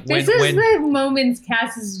Rob, like when, This is when the moments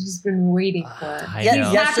Cass has just been waiting for. I Yeah, know.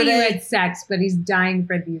 He's happy Yesterday- you had sex, but he's dying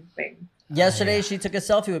for these things. Yesterday, she took a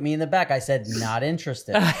selfie with me in the back. I said, not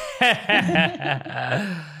interested.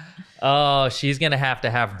 Oh, she's gonna have to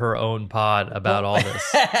have her own pod about all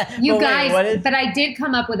this. You But wait, guys, what is- but I did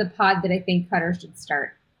come up with a pod that I think Cutter should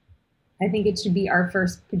start. I think it should be our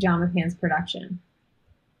first Pajama Pants production.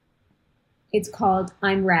 It's called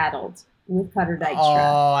I'm Rattled with Cutter Dykstra.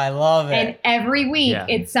 Oh, I love it. And every week Yeah.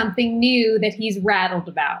 it's something new that he's rattled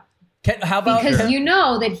about. How about Because you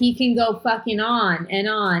know that he can go fucking on and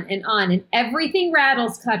on and on, and everything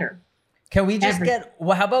rattles Cutter. Can we just Everything.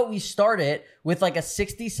 how about we start it with like a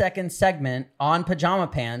 60-second segment on Pajama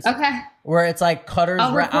Pants Okay. where it's like Cutter's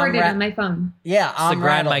I'll record it I'm on my phone. Yeah, It's to I'm grind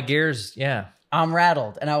rattled. my gears. Yeah. I'm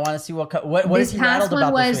rattled, and I want to see what is This he past rattled one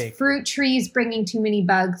about was this week? fruit trees bringing too many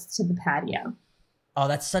bugs to the patio. Oh,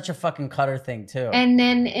 that's such a fucking Cutter thing too. And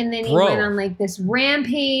then he Bro. went on like this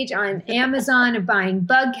rampage on Amazon of buying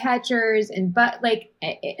bug catchers and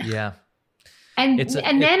Yeah. and It's a-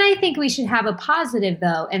 then I think we should have a positive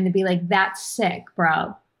though, and to be like, that's sick,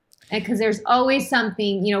 bro. Because there's always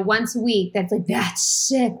something, once a week that's like, that's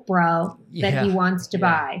sick, bro, that Yeah. he wants to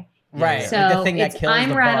buy. right, So like the thing that it's kills I'm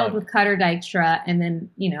the rattled bug. with Cutter Dykstra, and then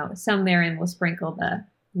some therein will sprinkle the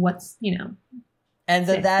what's And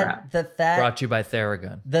sick, that Brought to you by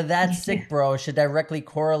Theragun. that sick bro should directly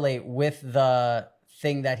correlate with the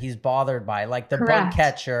thing that he's bothered by. Like the bug Correct.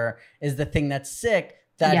 catcher is the thing that's sick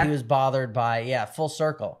that Yep. he was bothered by. Yeah, full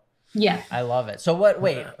circle. yeah. I love it. So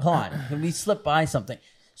wait, hold on. We slipped by something.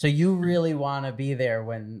 So you really want to be there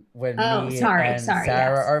when Oh, me sorry, and sorry,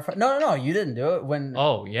 Sarah yes. are no, you didn't do it.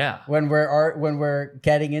 Oh yeah. When we're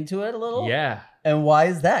getting into it a little? Yeah. And why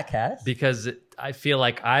is that, Cass? Because I feel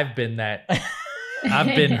like I've been that.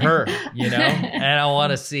 I've been her, and I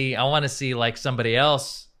want to see like somebody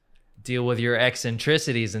else deal with your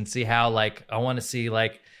eccentricities and see how I want to see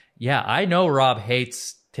yeah, I know Rob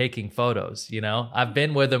hates taking photos, I've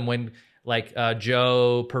been with him when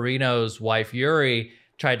Joe Perino's wife, Yuri,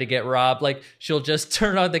 tried to get Rob, she'll just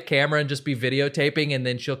turn on the camera and just be videotaping, and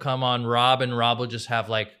then she'll come on Rob and Rob will just have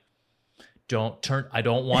I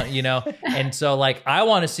don't want, and so I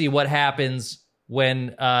want to see what happens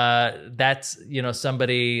when that's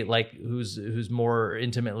somebody who's more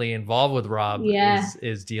intimately involved with Rob Yeah.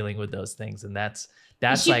 is dealing with those things, and that's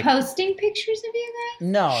Is she posting pictures of you guys?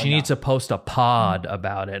 No. She needs to post a pod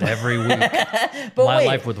about it every week. But My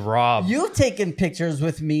life with Rob. You've taken pictures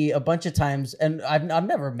with me a bunch of times, and I'm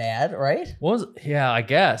never mad, right? Yeah, I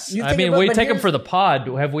guess. You've I taken mean, them, we but take them here's- for the pod.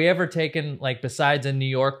 Have we ever taken, like, besides in New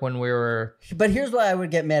York when we were... But here's why I would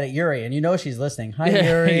get mad at Yuri, and you know she's listening. Hi,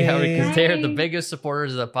 Yuri. Yeah, because Hi. they're the biggest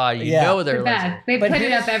supporters of the pod. You Yeah. know they're They're bad. listening. They But put it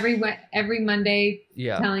here's- up every Monday,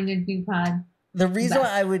 Yeah. telling a new pod. The reason Best.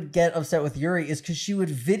 why I would get upset with Yuri is because she would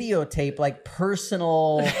videotape like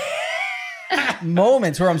personal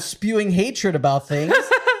moments where I'm spewing hatred about things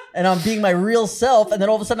and I'm being my real self, and then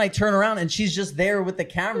all of a sudden I turn around and she's just there with the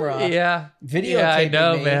camera. Yeah. Videotaping Yeah, I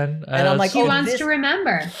know, me. man. And I'm like, She oh, wants this- to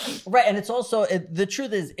remember. Right, and it's also the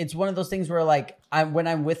truth is it's one of those things where like when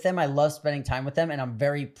I'm with them, I love spending time with them, and I'm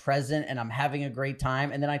very present and I'm having a great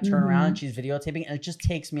time, and then I turn around and she's videotaping, and it just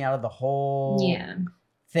takes me out of the whole Yeah.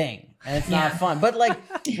 thing, and it's not fun. But like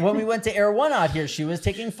when we went to Air One out here, she was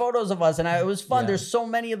taking photos of us, and it was fun. Yeah. There's so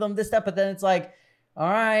many of them. This that, but then it's like, all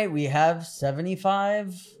right, we have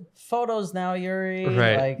 75 photos now, Yuri.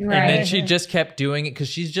 Right. Like, And then Right. she just kept doing it because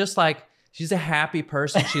she's just like, she's a happy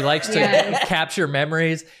person. She likes to Yes. capture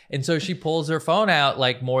memories. And so she pulls her phone out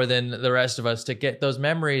like more than the rest of us to get those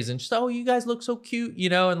memories. And she's, oh, you guys look so cute, you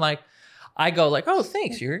know? And like, I go like, oh,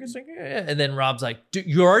 thanks. And then Rob's like, dude,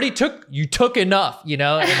 you took enough, you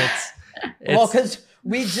know? And it's well, because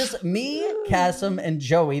we just me, Cassim, and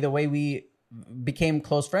Joey, the way we became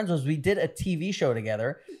close friends was we did a TV show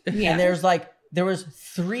together, Yeah. and there was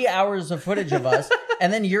 3 hours of footage of us,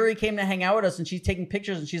 and then Yuri came to hang out with us, and she's taking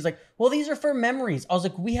pictures, and she's like, well, these are for memories. I was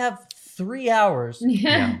like, we have 3 hours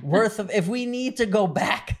Yeah. worth of, if we need to go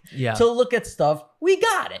back Yeah. to look at stuff, we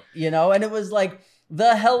got it, you know? And it was like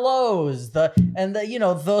the hellos, you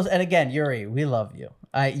know, those, and again, Yuri, we love you.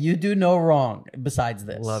 You do no wrong besides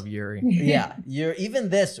this. love Yuri. Yeah, you're even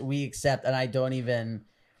this we accept, and I don't even.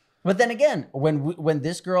 But then again, when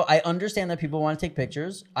this girl, I understand that people want to take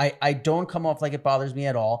pictures. I don't come off like it bothers me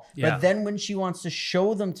at all. Yeah. But then when she wants to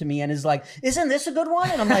show them to me and is like, "Isn't this a good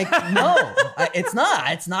one?" and I'm like, "No, it's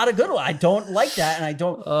not. It's not a good one. I don't like that, and I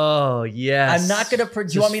don't. Oh, yes. I'm not gonna.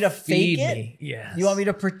 Do you want me to fake it? Me. Yes. You want me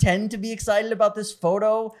to pretend to be excited about this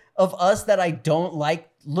photo of us that I don't like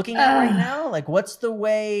looking at right now? Like, what's the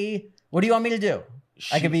way? What do you want me to do?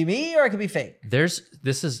 I could be me or I could be fake. There's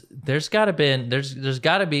got to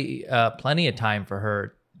be plenty of time for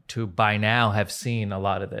her to by now have seen a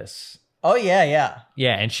lot of this. Oh yeah, yeah.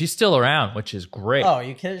 Yeah, and she's still around, which is great. Oh,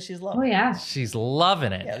 you kidding? She's loving. Oh yeah. She's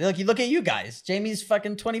loving it. Yeah, look at you guys. Jamie's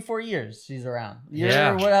fucking 24 years. She's around.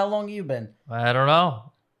 Yeah. How long have you been? I don't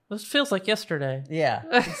know. This feels like yesterday. Yeah,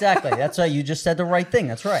 exactly. That's right. You just said the right thing.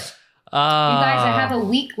 That's right. You guys, I have a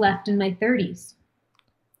week left in my 30s.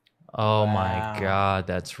 Oh Wow. my God,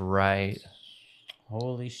 that's right.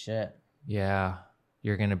 Holy shit. Yeah,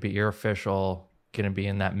 you're official gonna be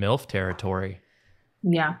in that MILF territory.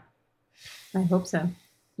 Yeah. I hope so.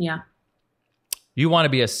 Yeah. You want to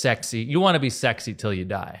be sexy till you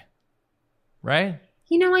die, right?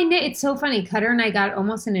 You know, it's so funny. Cutter and I got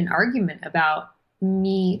almost in an argument about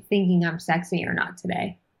me thinking I'm sexy or not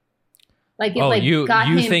today. Like it you got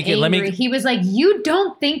him think angry. it? Let me. He was like, "You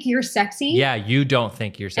don't think you're sexy?" Yeah, you don't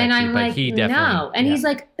think you're sexy, and I'm but like, he definitely. "No." And yeah. he's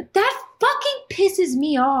like, "That fucking pisses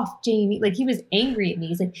me off, Jamie." Like he was angry at me.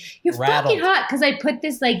 He's like, "You're Rattled. fucking hot," because I put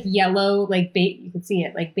this like yellow you could see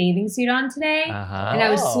it like bathing suit on today. Uh-huh. And I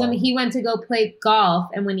was Oh. swimming. He went to go play golf,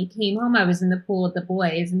 and when he came home, I was in the pool with the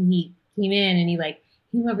boys, and he came in and he like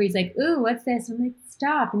came over. He's like, "Ooh, what's this?" I'm like,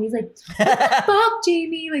 "Stop!" And he's like, "Fuck,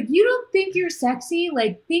 Jamie! Like you don't think you're sexy?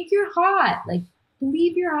 Like think you're hot? Like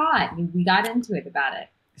believe you're hot." And we got into it about it.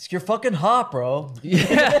 You're fucking hot, bro. Yeah.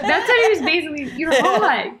 That's what he was basically. You're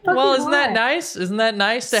hot. Fucking Well, isn't that hot." nice? Isn't that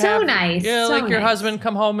nice to So have? nice, Yeah, so like your nice. husband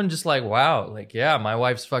come home and just like, wow, like yeah, my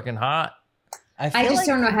wife's fucking hot. I I just like,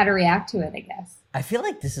 don't know how to react to it. I guess. I feel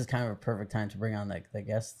like this is kind of a perfect time to bring on the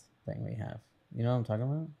guest thing we have. You know what I'm talking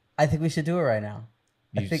about? I think we should do it right now.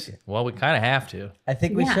 I think Well, we kind of have to. I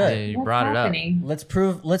think we Yeah. should. Yeah, you What's brought it up. happening? Let's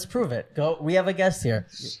prove it. Go. We have a guest here.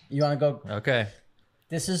 You want to go? Okay.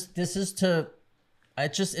 This is to. It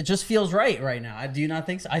just feels right now. Do you not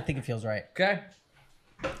think so? I think it feels right. Okay.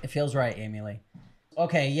 It feels right, Amy Lee.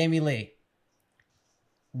 Okay, Amy Lee.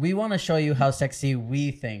 We want to show you how sexy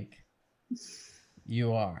we think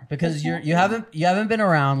you are because you haven't been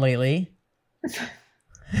around lately.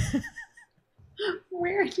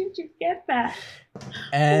 Where did you get that?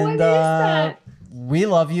 And What is that? we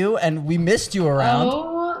love you and we missed you around.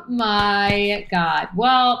 Oh my God.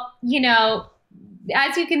 Well, you know,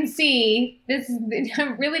 as you can see, this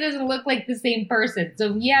really doesn't look like the same person.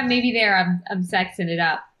 So yeah, maybe there I'm sexing it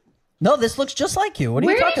up. No, this looks just like you. What are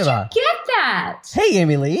Where you talking did about? you get that? Hey,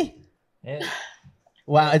 Amy Lee. Yeah.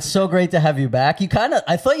 Wow, it's so great to have you back.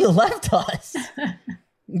 I thought you left us.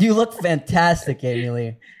 You look fantastic, Amy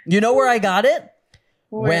Lee. You know where I got it?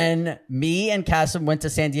 When me and Kasim went to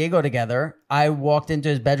San Diego together, I walked into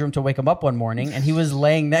his bedroom to wake him up one morning, and he was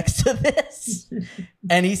laying next to this.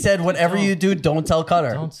 And he said, whatever you do, don't tell Cutter.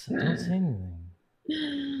 Don't say anything.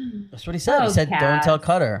 That's what he said. Oh, He said, Cass. don't tell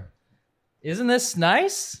Cutter. Isn't this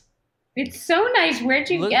nice? It's so nice. Where'd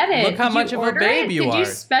you get it? Look how Did much you of a order babe it? you Did are. you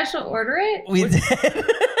special order it? We did.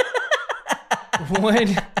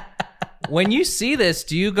 When you see this,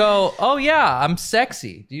 do you go, "Oh yeah, I'm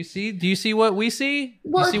sexy"? Do you see what we see?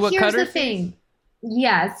 Well, do you see what here's Cutter the thing.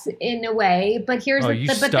 Yes, in a way, but here's Oh, the you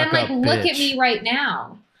but then stuck-up look at bitch. me right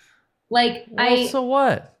now. Like Well, so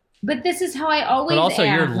what? but this is how I always But also,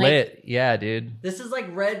 am. you're Like, lit. Yeah, dude. This is like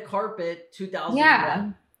red carpet 2000.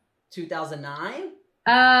 Yeah. 2009?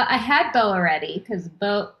 I had Bo already because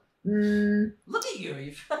Bo. Look at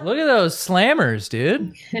you. Look at those slammers,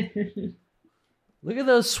 dude. Look at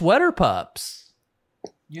those sweater pups.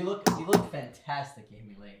 You look fantastic,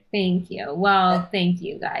 Amy Lee. Thank you. Well, thank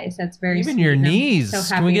you guys. That's very Even sweet. your I'm knees.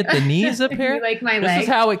 so Can we happy. get the knees up here? You like my This legs? is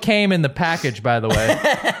how it came in the package, by the way.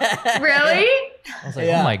 Really? I was like,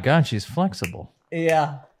 Yeah. oh my god, she's flexible.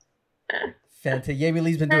 Yeah. Fantastic. Amy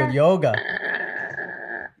Lee's been doing yoga.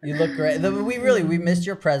 You look great. We missed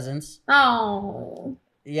your presence. Oh.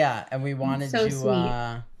 Yeah, and we wanted So to.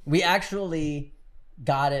 sweet. We actually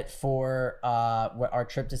got it for our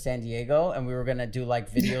trip to San Diego, and we were gonna do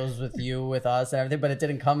like videos with you, with us, and everything, but it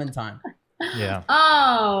didn't come in time. Yeah.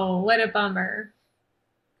 Oh, what a bummer.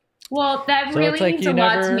 Well, that So really it's like means you a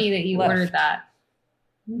lot to never me that you left. ordered that.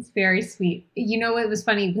 It's very sweet. You know, it was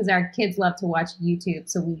funny because our kids love to watch YouTube.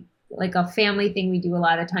 So we, like a family thing we do a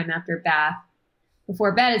lot of time after bath,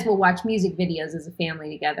 before bed, is we'll watch music videos as a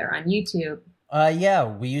family together on YouTube. Yeah,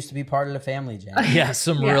 we used to be part of the family, Jen. Yeah,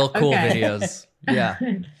 some Yeah, real cool okay. videos. Yeah.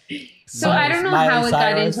 So I don't know Miley how it got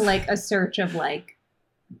Cyrus. into like a search of like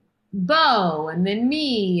Bo and then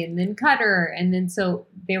me and then Cutter. And then so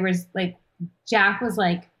there was like, Jack was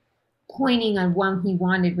like pointing on one he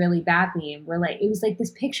wanted really badly. And we're like, it was like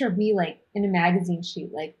this picture of me like in a magazine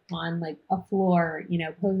shoot, like on like a floor, you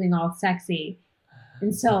know, posing all sexy.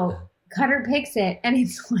 And so Cutter picks it and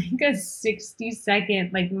it's like a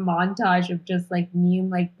 60-second like montage of just like me in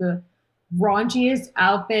like the raunchiest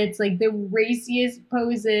outfits, like the raciest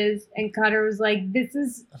poses. And Cutter was like,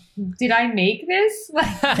 did I make this?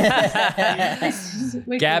 Like, this is,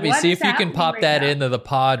 like, Gabby, what see is if you can happening pop right that now? into the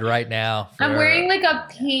pod right now. I'm wearing like a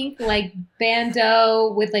pink like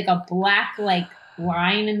bandeau with like a black like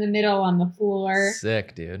line in the middle on the floor.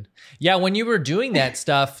 Sick, dude. Yeah, when you were doing that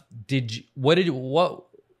stuff,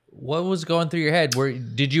 what was going through your head?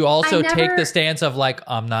 Did you also take the stance of like,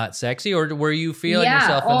 I'm not sexy, or were you feeling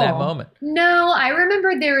yourself in that moment? No, I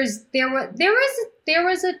remember there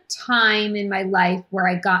was a time in my life where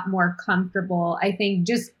I got more comfortable. I think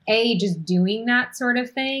just doing that sort of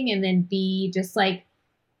thing, and then B, just like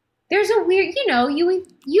there's a weird, you know,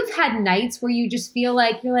 you've had nights where you just feel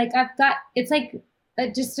like you're like it's like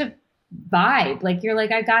just a vibe. Like you're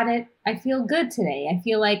like, I got it. I feel good today. I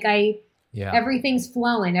feel like everything's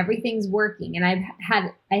flowing, everything's working. And I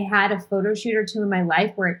had a photo shoot or two in my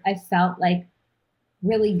life where I felt like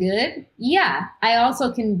really good. Yeah. I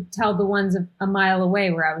also can tell the ones a mile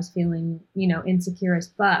away where I was feeling, you know, insecure as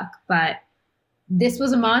fuck. But this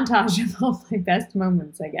was a montage of all my best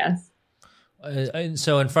moments, I guess. And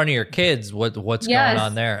so in front of your kids, what's Yes. going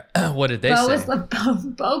on there? What did they Bo say? was like,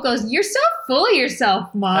 Bo goes, "You're so full of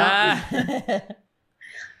yourself, Mom." Ah, I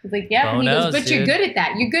was like, yeah. Bo And he goes, knows, "But you're dude. good at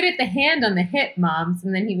that. You're good at the hand on the hip, Moms."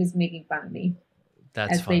 And then he was making fun of me,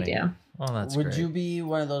 that's as funny. they do. Oh, that's Would great. you be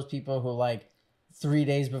one of those people who like 3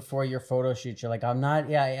 days before your photo shoot, you're like,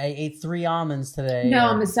 I ate 3 almonds today. No, or-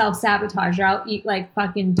 I'm a self-sabotager. I'll eat like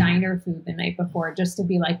fucking diner food the night before just to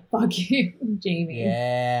be like, fuck you, Jamie.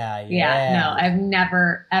 Yeah. No, I've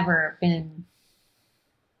never, ever been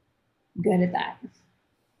good at that.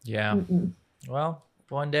 Yeah. Mm-mm. Well,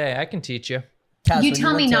 one day I can teach you. Cass, You when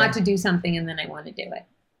tell me went not to do something and then I want to do it.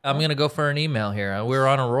 I'm gonna go for an email here. We're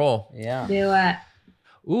on a roll. Yeah. Do it.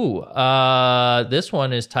 Ooh, this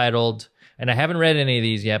one is titled, and I haven't read any of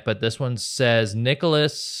these yet, but this one says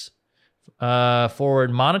Nicholas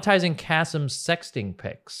forward monetizing Kasim's sexting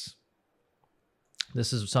pics.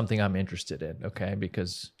 This is something I'm interested in, okay?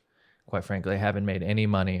 Because quite frankly, I haven't made any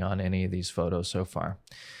money on any of these photos so far.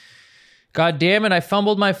 God damn it, I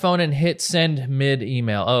fumbled my phone and hit send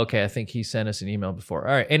mid-email. Oh, okay, I think he sent us an email before.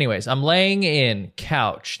 All right, anyways, I'm laying in,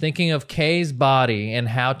 couch, thinking of Kay's body and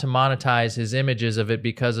how to monetize his images of it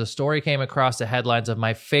because a story came across the headlines of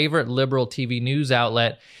my favorite liberal TV news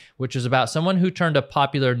outlet, which is about someone who turned a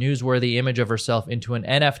popular newsworthy image of herself into an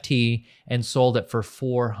NFT and sold it for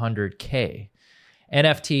 $400K.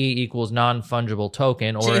 NFT equals non-fungible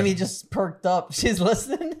token. Or Jamie just perked up. She's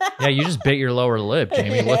listening. Yeah, you just bit your lower lip,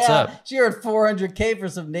 Jamie. What's up? She heard $400K for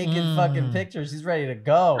some naked fucking pictures. She's ready to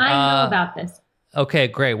go. I know about this. Okay,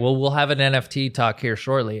 great. Well, we'll have an NFT talk here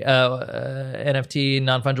shortly. NFT,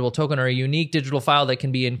 non-fungible token, are a unique digital file that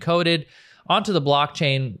can be encoded onto the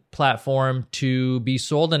blockchain platform to be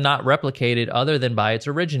sold and not replicated other than by its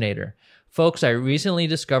originator. Folks, I recently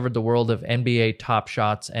discovered the world of NBA Top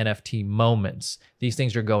Shots NFT moments. These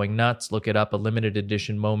things are going nuts. Look it up. A limited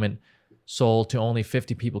edition moment sold to only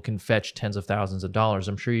 50 people can fetch tens of thousands of dollars.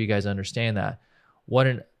 I'm sure you guys understand that.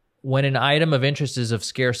 When an item of interest is of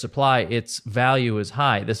scarce supply, its value is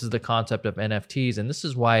high. This is the concept of NFTs, and this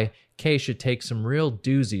is why Kay should take some real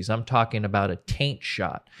doozies. I'm talking about a taint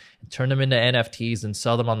shot. Turn them into NFTs and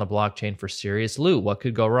sell them on the blockchain for serious loot. What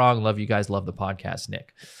could go wrong? Love you guys. Love the podcast,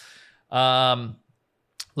 Nick.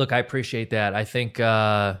 Look, I appreciate that. I think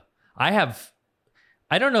I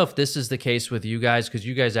don't know if this is the case with you guys because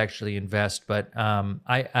you guys actually invest, but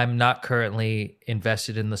I'm not currently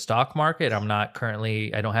invested in the stock market.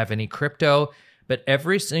 I don't have any crypto, but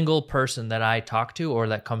every single person that I talk to or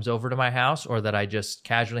that comes over to my house or that I just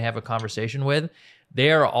casually have a conversation with,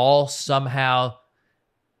 they are all somehow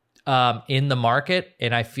in the market,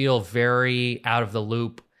 and I feel very out of the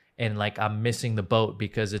loop. And like I'm missing the boat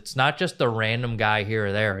because it's not just the random guy here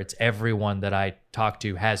or there. It's everyone that I talk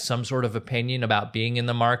to has some sort of opinion about being in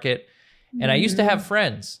the market. And I used to have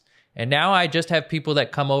friends, and now I just have people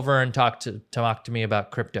that come over and talk to me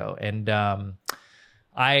about crypto. And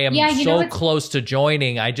I am close to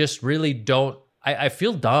joining. I just really don't. I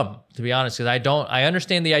feel dumb, to be honest, because I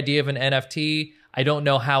understand the idea of an NFT. I don't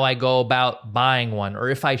know how I go about buying one or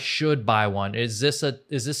if I should buy one. Is this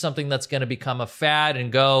something that's going to become a fad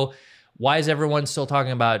and go? Why is everyone still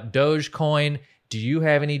talking about Dogecoin? Do you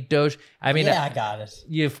have any Doge? I mean, yeah, I got it.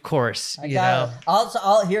 Of course, I got it.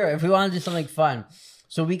 I'll hear it if we want to do something fun,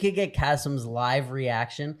 so we could get Kasim's live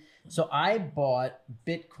reaction. So I bought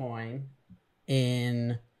Bitcoin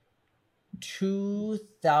in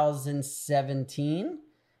 2017,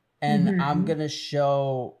 and I'm gonna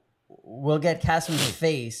show. We'll get Kasim's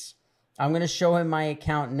face. I'm going to show him my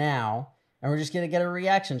account now, and we're just going to get a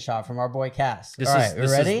reaction shot from our boy Cas. All right,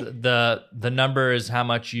 ready? The number is how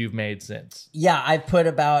much you've made since. Yeah, I put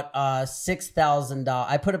about $6,000.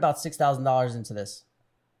 I put about $6,000 into this.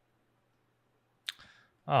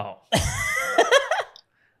 Oh.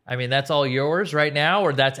 I mean, that's all yours right now,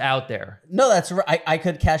 or that's out there? No, that's right. I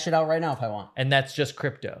could cash it out right now if I want. And that's just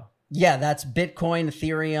crypto? Yeah, that's Bitcoin,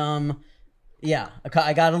 Ethereum. Yeah,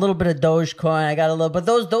 I got a little bit of Dogecoin. I got a little, but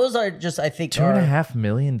those are just, I think, $2.5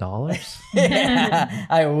 million. Yeah,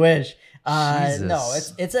 I wish. Jesus. No,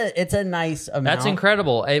 it's a nice amount. That's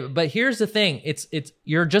incredible. But here's the thing: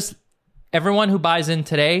 you're just everyone who buys in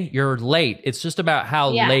today. You're late. It's just about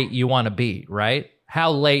how late you want to be, right?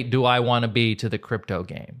 How late do I want to be to the crypto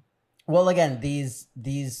game? Well, again,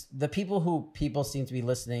 the people seem to be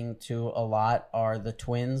listening to a lot are the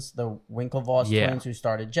twins, the Winklevoss twins who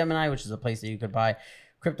started Gemini, which is a place that you could buy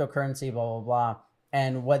cryptocurrency, blah, blah, blah.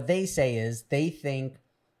 And what they say is they think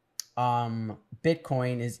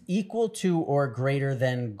Bitcoin is equal to or greater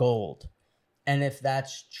than gold. And if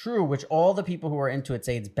that's true, which all the people who are into it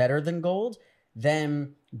say it's better than gold,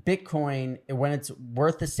 then Bitcoin, when it's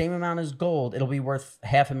worth the same amount as gold, it'll be worth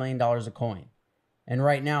 $500,000 a coin. And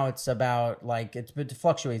right now it's about it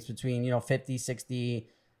fluctuates between, 50, 60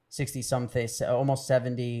 something, almost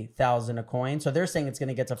 70,000 a coin. So they're saying it's going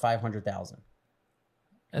to get to 500,000.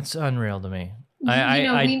 It's unreal to me.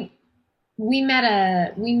 We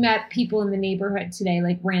met people in the neighborhood today,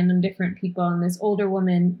 like random different people. And this older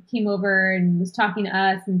woman came over and was talking to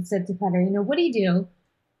us and said to Petter, what do you do?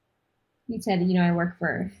 He said, I work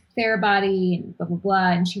for Therabody and blah, blah,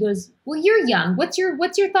 blah. And she goes, well, you're young. What's your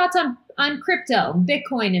thoughts on crypto,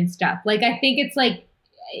 Bitcoin and stuff? Like, I think it's like,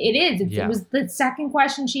 it is. It was the second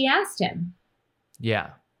question she asked him.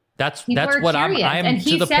 Yeah. That's what I'm and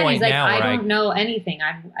to the point now. I don't know anything.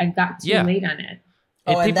 I've got too late on it.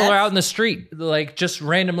 If people are out in the street, like just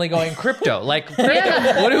randomly going crypto,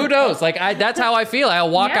 who knows? Like that's how I feel. I'll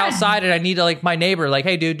walk outside and I need to my neighbor,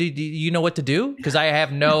 hey dude, do you know what to do? Because I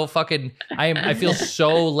have no fucking, I feel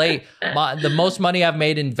so late. The most money I've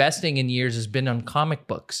made investing in years has been on comic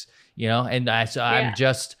books, and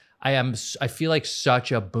I feel like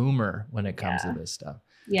such a boomer when it comes to this stuff.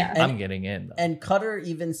 Yeah. I'm getting in though. And Cutter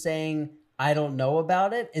even saying, I don't know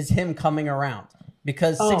about it, is him coming around.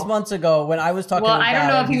 Because 6 months ago, when I was talking about it, I don't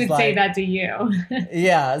know if he he's would say that to you.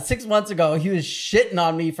 Yeah, 6 months ago, he was shitting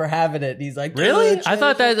on me for having it. He's like, really? I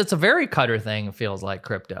thought that it's a very Cutter thing, it feels like,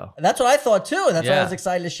 crypto. That's what I thought too. And that's why I Yeah. was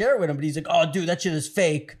excited to share it with him. But he's like, oh, dude, that shit is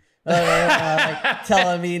fake. Like,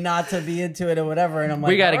 telling me not to be into it or whatever. And I'm like,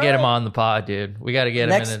 We got to all get him right. on the pod, dude. We got to get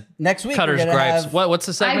him in Next week, Cutter's we're gonna gripes. have- What's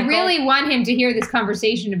the I segment really want him to hear this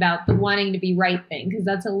conversation about the wanting to be right thing, because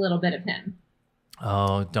that's a little bit of him.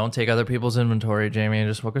 called? Oh, don't take other people's inventory, Jamie, and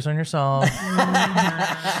just focus on yourself.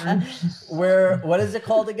 What is it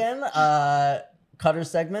called again? Cutter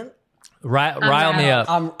segment. Rile me up.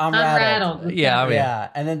 I'm rattled. rattled. Yeah, I mean, Yeah,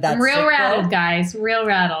 and then that's I'm real sick, rattled, though. guys. Real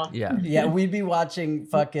rattled. yeah. Yeah, we'd be watching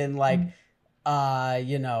fucking like,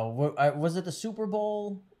 was it the Super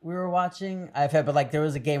Bowl we were watching? But like there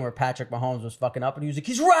was a game where Patrick Mahomes was fucking up, and he was like,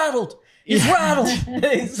 he's rattled. He's rattled.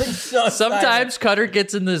 He's like so Sometimes Cutter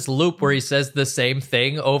gets in this loop where he says the same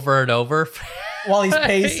thing over and over. while he's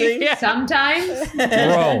pacing. Yeah. Sometimes.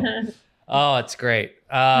 Bro. Oh, it's great.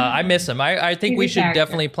 I miss him. I think He's we a should character.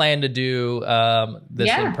 definitely plan to do this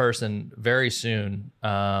Yeah. in person very soon.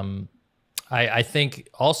 I think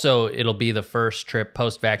also it'll be the first trip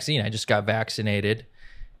post-vaccine. I just got vaccinated,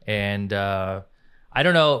 and I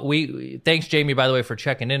don't know. Thanks, Jamie, by the way, for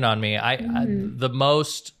checking in on me. The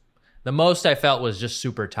most I felt was just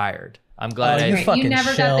super tired. I'm glad Oh, I you Right. fucking You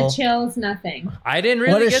never got chill. the chills, nothing. didn't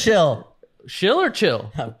really What is get shill? Chill or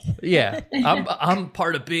chill? Okay. Yeah, I'm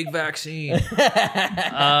part of big vaccine.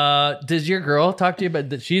 Does your girl talk to you about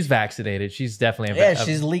that? She's vaccinated. She's definitely Yeah,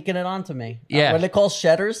 she's leaking it onto me. Yeah. What do they call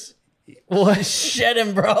shedders? What?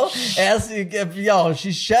 Shedding, bro. Ask yo,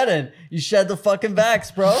 she's shedding. You shed the fucking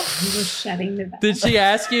vax, bro. He was shedding the back. Did she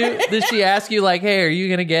ask you? Did she ask you like, "Hey, are you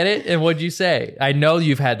gonna get it?" And what'd you say? I know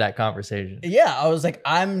you've had that conversation. Yeah, I was like,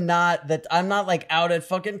 I'm not like out at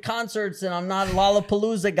fucking concerts, and I'm not a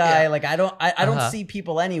Lollapalooza guy. Yeah. Like I don't Uh-huh. see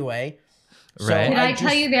people anyway. So Right. Did I tell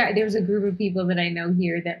just- you there's a group of people that I know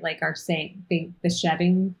here that like are saying the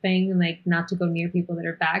shedding thing, like not to go near people that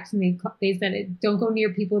are vaxxed, and they said don't go near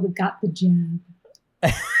people that got the jab.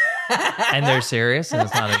 And they're serious, and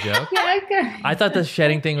it's not a joke. Yeah, okay. I thought the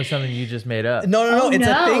shedding thing was something you just made up. No, it's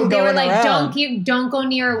a thing they going were like, around. don't go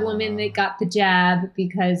near a woman that got the jab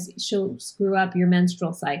because she'll screw up your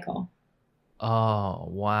menstrual cycle. Oh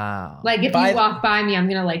wow. Like if By- you walk by me, I'm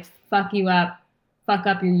gonna like fuck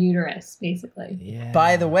up your uterus, basically. Yeah.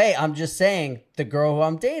 By the way, I'm just saying the girl who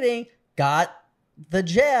I'm dating got the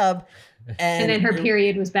jab, And then her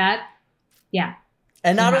period was bad. Yeah.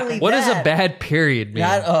 And not only What that, does a bad period mean?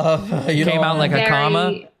 Not, you Came don't out like wanna- a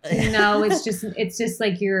comma? No, it's just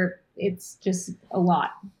like it's just a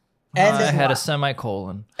lot. And I had a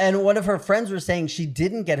semicolon. And one of her friends was saying she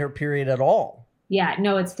didn't get her period at all. Yeah,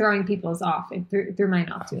 no, it's throwing people's off. It threw mine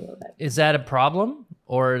off too a little bit. Is that a problem,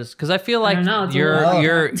 or is because I feel like don't know, it's a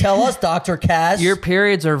your Tell us, Dr. Cass. your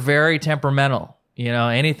periods are very temperamental. You know,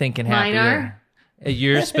 anything can happen. Mine are?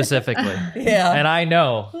 You're specifically. Yeah. And I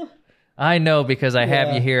know because I have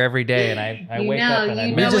Yeah. you here every day, and I You wake know, up and I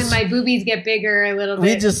you miss know just- when my boobies get bigger a little bit.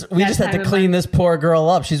 we just had to clean this poor girl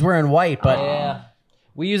up. She's wearing white, but Yeah.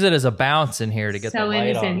 We use it as a bounce in here to get the So light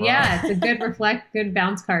innocent. on. bro. Yeah, it's a good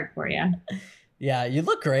bounce card for you. yeah, you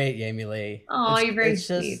look great, Jamie Lee. Oh, It's- you're very it's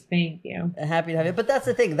just sweet. Thank you. happy to have you. But that's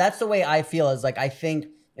the thing. That's the way I feel. Is like I think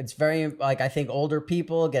it's very like I think older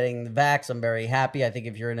people getting the vax. I'm very happy. I think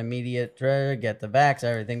if you're an immediate get the vax,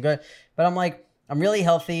 everything good. But I'm like I'm really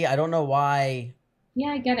healthy. I don't know why. Yeah,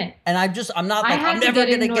 I get it. And I'm not I like have I'm to never get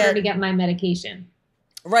it gonna in order to get my medication.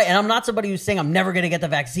 right. And I'm not somebody who's saying I'm never gonna get the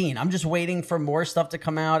vaccine. I'm just waiting for more stuff to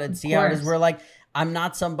come out and see how it is. course. We're like I'm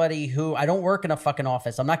not somebody who I don't work in a fucking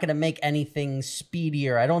office. I'm not gonna make anything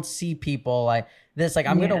speedier. I don't see people like this. Like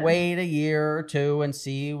I'm Yeah. gonna wait a year or two and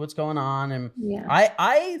see what's going on. And Yeah.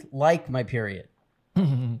 I like my period.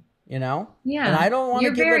 You know? Yeah. And I don't want to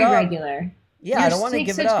You're give very it up. regular. Yeah, You I don't want to take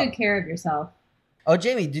give such it up. good care of yourself. Oh,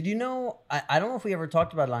 Jamie, did you know? I don't know if we ever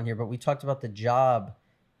talked about it on here, but we talked about the job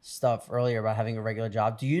stuff earlier about having a regular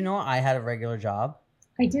job. Do you know I had a regular job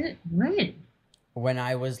I didn't when? when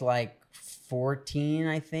I was like 14,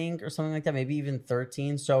 I think, or something like that, maybe even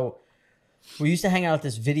 13. So we used to hang out at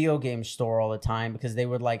this video game store all the time because they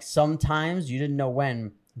would like sometimes you didn't know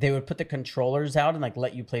when they would put the controllers out and like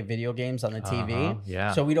let you play video games on the TV. Uh-huh,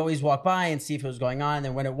 yeah. So we'd always walk by and see if it was going on. And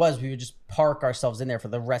then when it was, we would just park ourselves in there for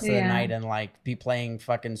the rest of the Yeah. night and like be playing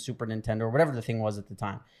fucking Super Nintendo or whatever the thing was at the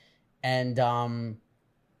time. And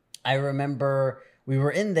I remember we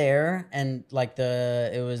were in there, and like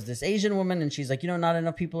it was this Asian woman, and she's like, not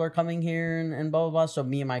enough people are coming here, and blah blah blah. So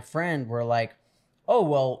me and my friend were like, oh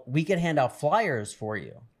well, we could hand out flyers for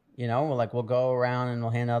you. We'll go around and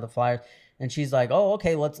we'll hand out the flyers. And she's like, oh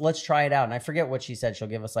okay, let's try it out. And I forget what she said. She'll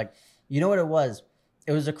give us like, what it was?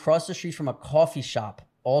 It was across the street from a coffee shop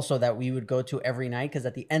also that we would go to every night, because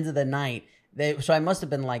at the end of the night, so I must have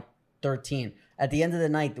been like 13. At the end of the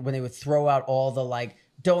night, when they would throw out all the like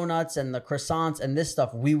donuts and the croissants and this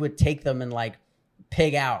stuff, we would take them and like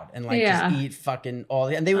pig out and like just eat fucking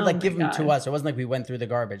and they would like give them to us. It wasn't like we went through the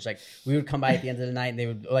garbage. Like we would come by at the end of the night and they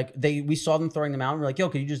would like, we saw them throwing them out and we're like, yo,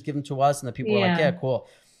 could you just give them to us? And the people were like, yeah, cool.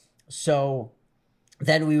 So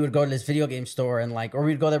then we would go to this video game store and like, or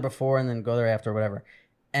we'd go there before and then go there after or whatever.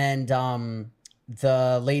 And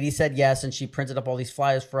the lady said yes, and she printed up all these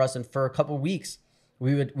flyers for us. And for a couple of weeks,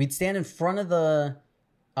 we'd stand in front of the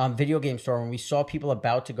video game store. When we saw people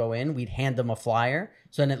about to go in, we'd hand them a flyer.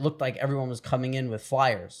 So then it looked like everyone was coming in with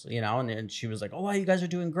flyers, and she was like, oh, wow, you guys are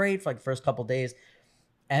doing great for like the first couple of days.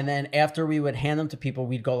 And then after we would hand them to people,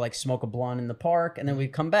 we'd go like smoke a blunt in the park, and then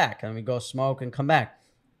we'd come back and we'd go smoke and come back.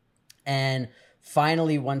 And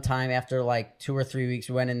finally, one time after like 2 or 3 weeks,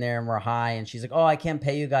 we went in there and we're high, and she's like, oh, I can't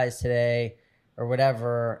pay you guys today or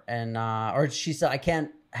whatever. And, or she said, I can't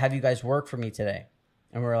have you guys work for me today.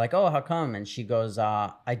 And we were like, oh, how come? And she goes,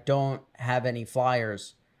 I don't have any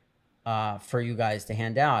flyers for you guys to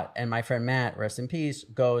hand out. And my friend Matt, rest in peace,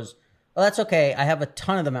 goes, oh, that's okay. I have a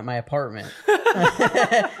ton of them at my apartment.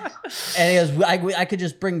 And he goes, I could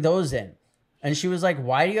just bring those in. And she was like,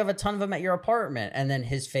 why do you have a ton of them at your apartment? And then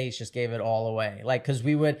his face just gave it all away. Like, because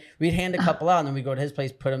we'd hand a couple out, and then we'd go to his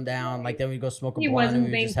place, put them down. Like, then we'd go smoke a blunt. He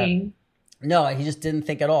wasn't thinking. No, he just didn't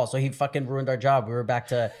think at all. So he fucking ruined our job. We were back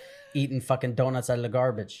to eating fucking donuts out of the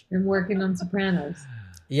garbage. And working on Sopranos.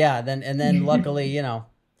 Yeah, and then luckily, Yeah.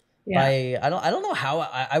 I don't know how.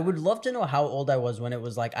 I would love to know how old I was when it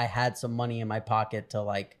was like I had some money in my pocket to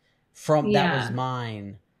like that was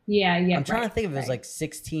mine. Yeah. I'm trying to think if it was like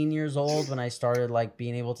 16 years old when I started like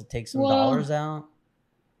being able to take some dollars out.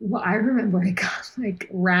 Well, I remember I got like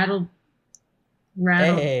rattled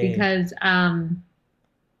because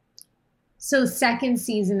so second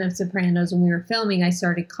season of Sopranos, when we were filming, I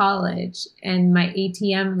started college, and my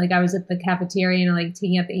ATM, like I was at the cafeteria and like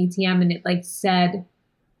taking out the ATM, and it like said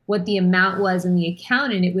what the amount was in the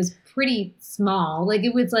account, and it was pretty small. Like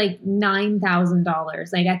it was like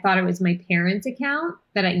 $9,000. Like I thought it was my parents' account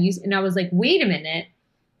that I used, and I was like, wait a minute.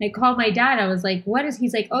 And I called my dad. I was like, what is?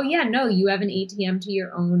 He's like, oh yeah, no, you have an ATM to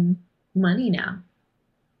your own money now.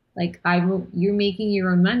 Like you're making your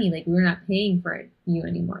own money. Like we're not paying for you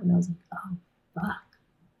anymore. And I was like, oh fuck.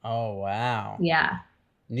 Oh wow. Yeah.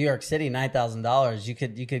 New York City, $9,000.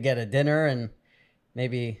 You could get a dinner and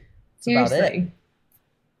maybe that's seriously. About it.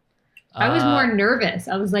 I was more nervous.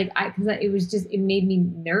 I was like, because it made me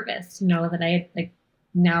nervous to know that I had like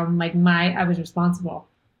now like I was responsible,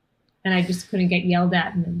 and I just couldn't get yelled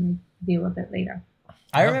at and then like, deal with it later.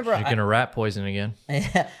 I remember you're gonna rat poison again.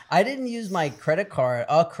 I didn't use my credit card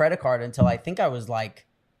until I think I was like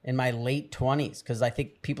in my late 20s, because I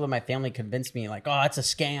think people in my family convinced me like, oh, it's a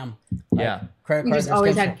scam. Like, yeah, credit you cards just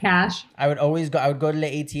always had cash. I would go to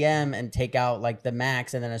the ATM and take out like the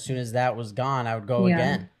max, and then as soon as that was gone, I would go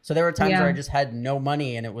again. So there were times where I just had no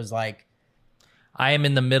money, and it was like, I am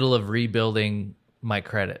in the middle of rebuilding my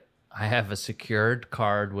credit. I have a secured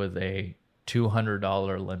card with a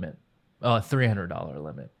 $200 limit, $300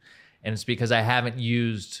 limit, and it's because I haven't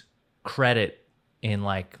used credit in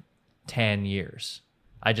like 10 years.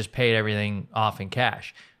 I just paid everything off in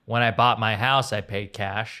cash. When I bought my house, I paid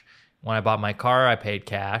cash. When I bought my car, I paid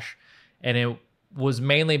cash. And it was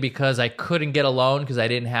mainly because I couldn't get a loan because I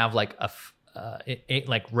didn't have like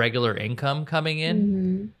like regular income coming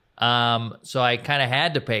in. Mm-hmm. So I kind of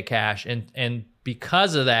had to pay cash. And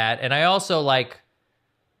because of that, and I also like,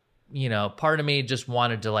 part of me just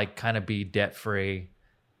wanted to like kind of be debt free.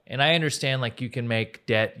 And I understand like you can make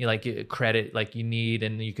debt, like credit, like you need,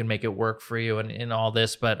 and you can make it work for you and all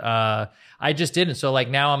this. But I just didn't. So like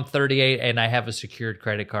now I'm 38 and I have a secured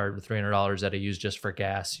credit card with $300 that I use just for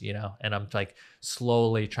gas, and I'm like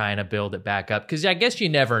slowly trying to build it back up. Because I guess you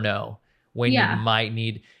never know when you might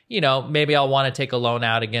need, maybe I'll want to take a loan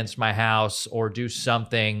out against my house or do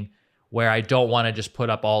something where I don't want to just put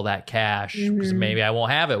up all that cash because maybe I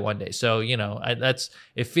won't have it one day. So,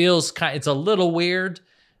 it feels it's a little weird.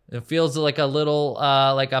 It feels like a little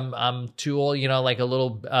like I'm too old, like a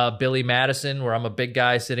little Billy Madison, where I'm a big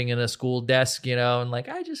guy sitting in a school desk, and like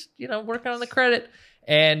I just working on the credit,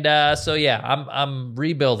 and so yeah, I'm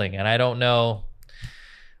rebuilding, and I don't know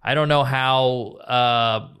I don't know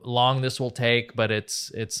how long this will take, but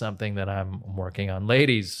it's something that I'm working on.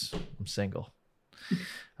 Ladies, I'm single.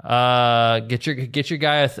 Get you a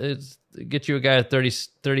guy at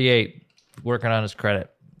 38 working on his credit.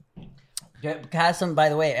 Kasim, by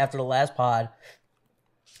the way, after the last pod,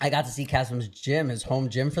 I got to see Kasim's gym, his home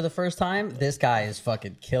gym for the first time. This guy is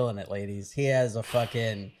fucking killing it, ladies. He has a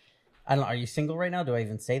fucking, I don't know, are you single right now? Do I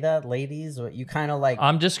even say that, ladies? Or you kind of like...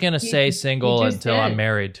 I'm just going to say single until I'm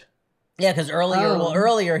married. Yeah, because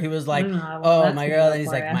earlier he was like, my girl, and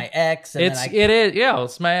he's like, my ex. And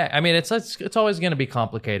it's my, I mean, it's always going to be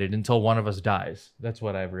complicated until one of us dies. That's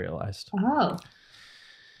what I've realized. Oh.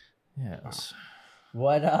 Yes.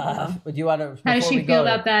 What do you want to... How does she feel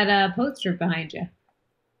about that poster behind you?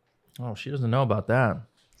 Oh, she doesn't know about that.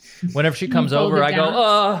 Whenever she comes over, I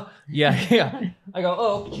go, yeah. I go,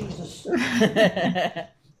 oh, Jesus.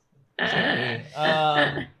 Man.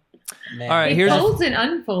 All right, it folds and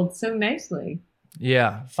unfolds so nicely.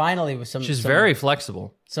 Yeah. Finally, with some... She's very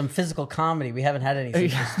flexible. Some physical comedy. We haven't had any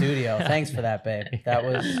since the studio. Thanks for that, babe. That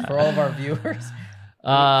was for all of our viewers.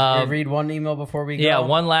 Read one email before we go. Yeah,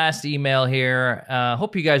 one last email here.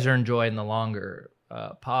 Hope you guys are enjoying the longer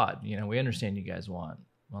pod. You know, we understand you guys want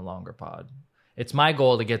a longer pod. It's my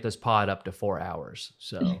goal to get this pod up to 4 hours.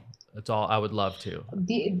 So that's all I would love to.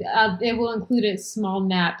 It will include a small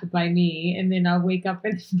nap by me, and then I'll wake up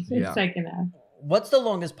in the second half. What's the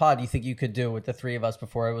longest pod you think you could do with the three of us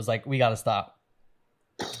before it was like, we got to stop?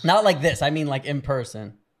 Not like this. I mean like in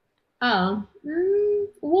person. Oh.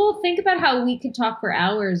 Well, think about how we could talk for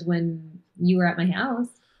hours when you were at my house.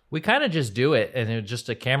 We kind of just do it, and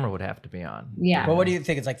a camera would have to be on. Yeah. But what do you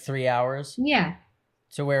think? It's like 3 hours? Yeah.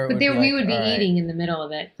 So where we would be eating in the middle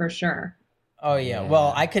of it for sure. Oh yeah.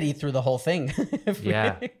 Well, I could eat through the whole thing.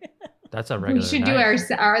 That's a regular. We should do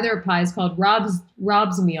our other pies called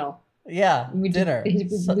Rob's meal. Yeah, dinner.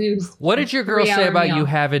 What did your girl say about you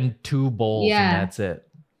having 2 bowls and that's it?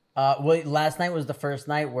 Well, last night was the first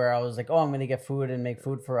night where I was like, "Oh, I'm gonna get food and make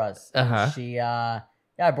food for us." She, I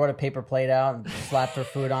brought a paper plate out and slapped her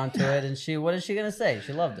food onto it, and what is she gonna say?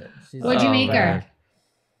 She loved it. What'd you make her?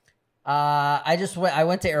 I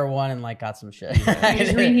went to Air One and like got some shit. You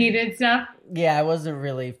just reheated stuff? Yeah, I wasn't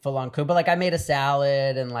really full on cook, but like I made a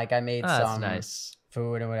salad and like I made some nice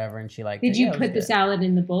food or whatever, and she liked it. Did you put the salad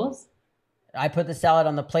in the bowls? I put the salad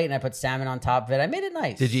on the plate and I put salmon on top of it. I made it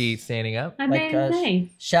nice. Did you eat standing up? I made it nice.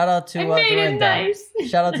 Shout out to Dorinda. Nice.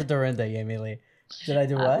 Shout out to Dorinda, Emily. Did I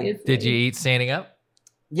do Obviously. What? Did you eat standing up?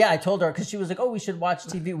 Yeah, I told her because she was like, "Oh, we should watch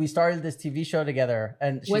TV." We started this TV show together,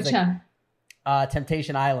 and she's Which like,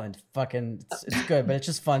 Temptation Island. Fucking, it's good, but it's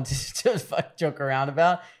just fun to just joke around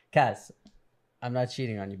about. Cass, I'm not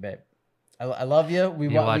cheating on you, babe. I love you. We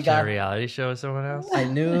watched a reality show with someone else. I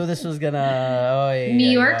knew this was gonna. New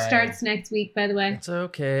York starts next week, by the way. It's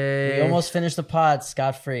okay. We almost finished the pod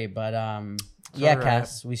scot-free, but yeah, right.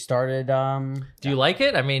 Cass, we started. Do you like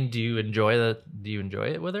it? I mean, do you enjoy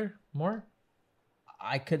it with her more?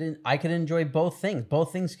 I could enjoy both things.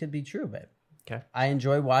 Both things could be true, babe. Okay. I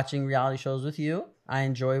enjoy watching reality shows with you. I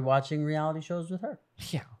enjoy watching reality shows with her.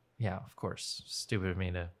 Yeah, of course. Stupid of me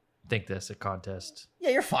to think this a contest.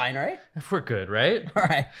 Yeah, you're fine, right? We're good, right? All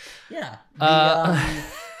right. Yeah.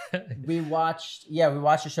 We watched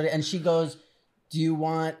a show, and she goes, she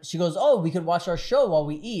goes, "Oh, we could watch our show while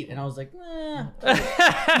we eat." And I was like,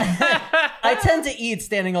 I tend to eat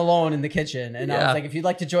standing alone in the kitchen. And I was like, if you'd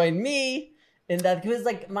like to join me in that, because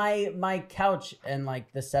like my couch and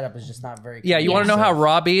like the setup is just not very Yeah, you want to know how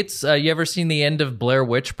Rob eats? You ever seen the end of Blair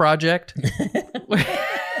Witch Project?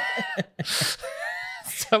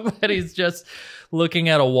 Somebody's just looking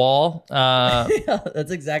at a wall. Yeah,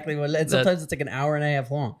 that's exactly what. Sometimes it's like an hour and a half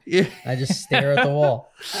long. Yeah. I just stare at the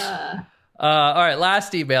wall. All right,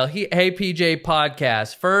 last email. Hey, PJ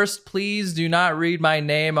Podcast. First, please do not read my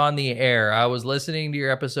name on the air. I was listening to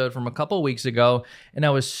your episode from a couple weeks ago, and I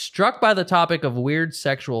was struck by the topic of weird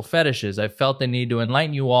sexual fetishes. I felt the need to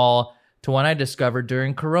enlighten you all to one I discovered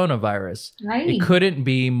during coronavirus. Right. It couldn't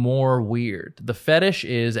be more weird. The fetish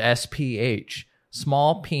is SPH,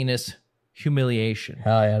 small penis humiliation.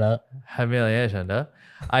 Hell yeah. Humiliation.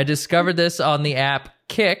 I discovered this on the app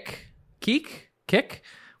Kik,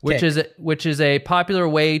 which is a popular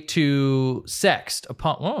way to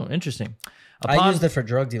sext. Interesting. I used it for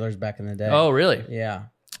drug dealers back in the day. Oh, really? Yeah.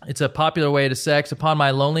 It's a popular way to sex. Upon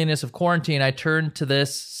my loneliness of quarantine, I turned to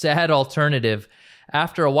this sad alternative.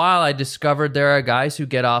 After a while, I discovered there are guys who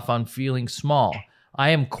get off on feeling small. I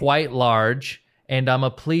am quite large, and I'm a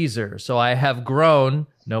pleaser, so I have grown,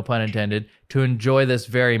 no pun intended, to enjoy this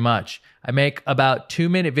very much. I make about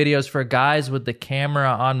 2-minute videos for guys with the camera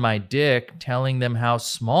on my dick, telling them how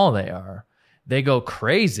small they are. they go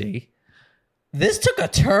crazy. This took a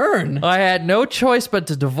turn. I had no choice but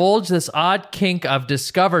to divulge this odd kink I've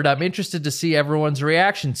discovered. I'm interested to see everyone's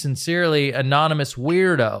reaction. Sincerely, anonymous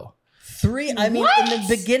weirdo. I mean, in the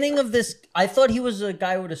beginning of this, I thought he was a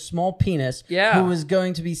guy with a small penis who was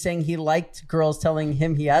going to be saying he liked girls telling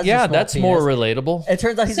him he has a small that's penis. more relatable. It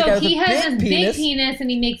turns out he's a guy with a big penis. Big penis and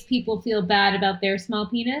he makes people feel bad about their small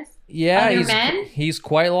penis? Yeah, Other men? He's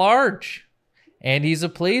quite large. And he's a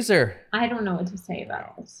pleaser. I don't know what to say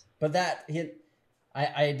about this. But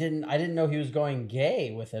I didn't know he was going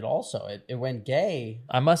gay with it also. It went gay.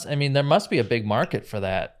 There must be a big market for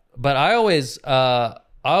that. But I always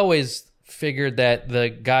figured that the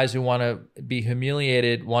guys who want to be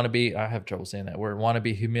humiliated I have trouble saying that word, want to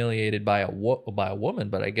be humiliated by a woman,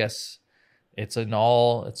 but I guess it's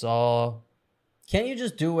all. Can't you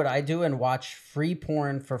just do what I do and watch free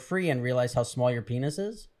porn for free and realize how small your penis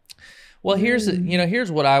is? Well, here's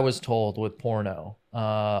what I was told with porno.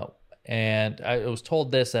 And I was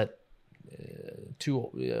told this at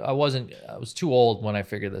I was too old when I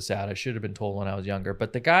figured this out. I should have been told when I was younger.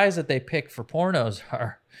 But the guys that they pick for pornos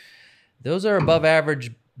those are above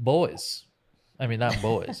average boys. I mean, not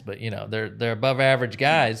boys, but they're above average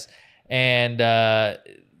guys. And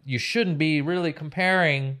you shouldn't be really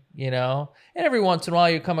comparing, And every once in a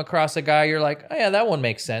while you come across a guy, you're like, oh yeah, that one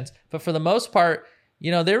makes sense. But for the most part,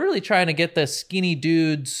 they're really trying to get the skinny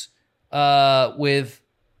dudes with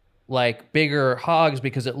like bigger hogs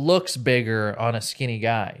because it looks bigger on a skinny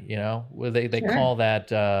guy, where they call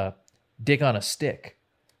that dick on a stick.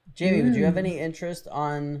 Jamie, would you have any interest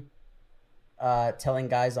on telling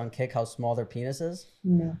guys on Kick how small their penis is?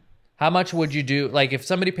 No. How much would you do? Like if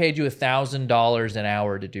somebody paid you $1,000 an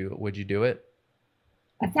hour to do it, would you do it?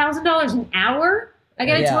 $1,000 an hour? I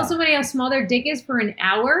gotta tell somebody how small their dick is for an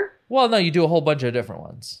hour? Well, no, you do a whole bunch of different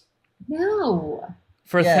ones. No.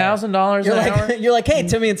 For $1,000 an hour? You're like, hey,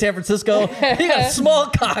 Timmy in San Francisco, you got a small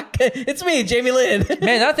cock. It's me, Jamie Lynn.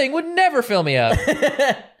 Man, that thing would never fill me up.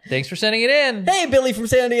 Thanks for sending it in. Hey, Billy from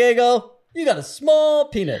San Diego, you got a small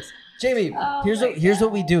penis. Jamie, here's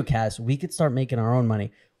what we do, Cass. We could start making our own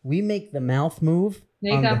money. We make the mouth move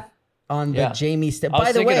on the Jamie step. I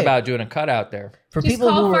was thinking about doing a cutout there. For just people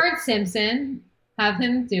call who Fart Simpson, have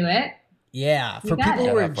him do it. Yeah, for people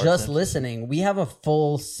who are just listening, we have a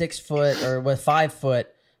full 6 foot or with 5 foot.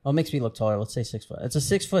 Well, it makes me look taller. Let's say 6 foot. It's a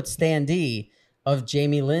 6 foot standee of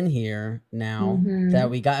Jamie Lynn here now that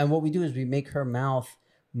we got. And what we do is we make her mouth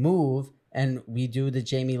move and we do the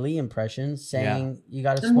Jamie Lee impression saying you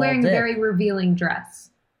got a small dick. I'm wearing a very revealing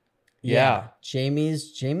dress. Yeah.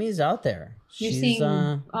 Jamie's out there. You're seeing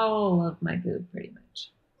all of my boob pretty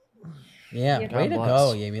much. Yeah, way to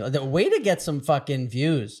go, Jamie. The way to get some fucking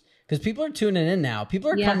views. Because people are tuning in now. People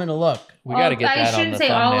are coming to look. We got to get that on the thumbnail. I shouldn't say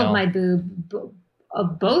all of my boob,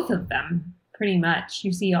 of both of them, pretty much.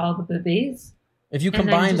 You see all the boobies. If you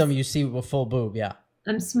combine them, you see a full boob, yeah.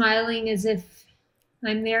 I'm smiling as if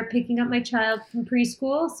I'm there picking up my child from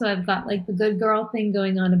preschool. So I've got like the good girl thing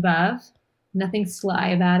going on above. Nothing sly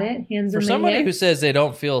about it. Hands on my hips. For somebody who says they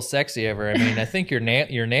don't feel sexy ever, I mean, I think you're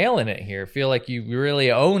nailing it here. I feel like you're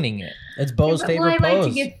really owning it. It's Bo's favorite pose. I like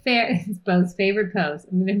to get It's Bo's favorite pose.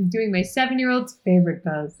 I'm doing my 7-year-old's favorite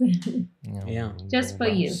pose. Yeah. Just for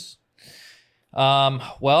you.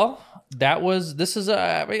 Well,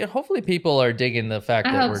 hopefully people are digging the fact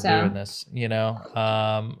that we're doing this,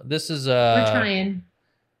 this is we're trying.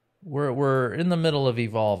 We're in the middle of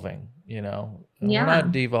evolving, We're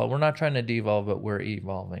not trying to devolve, but we're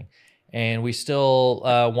evolving. And we still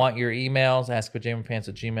want your emails,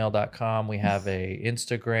 askwithjamiepants@gmail.com. We have a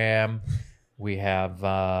Instagram. We have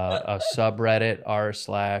a subreddit,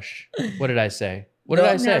 what did I say? What did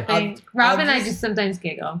I say? Rob and I just sometimes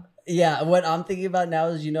giggle. Yeah, what I'm thinking about now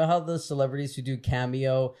is, how the celebrities who do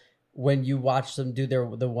cameo, when you watch them do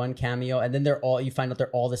the one cameo and then you find out they're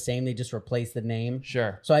all the same, they just replace the name.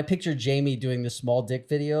 Sure. So I picture Jamie doing the small dick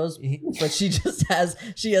videos, but she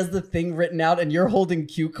has the thing written out and you're holding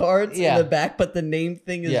cue cards in the back, but the name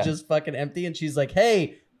thing is just fucking empty. And she's like,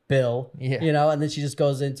 hey, Bill, and then she just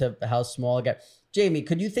goes into how small it got. Jamie,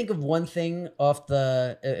 could you think of one thing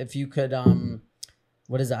if you could,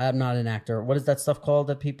 what is it? I'm not an actor. What is that stuff called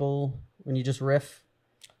that people, when you just riff?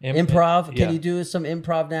 Improv. Can you do some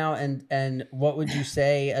improv now? And what would you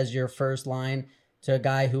say as your first line to a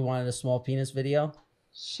guy who wanted a small penis video?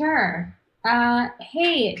 Sure.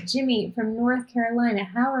 Hey, Jimmy from North Carolina,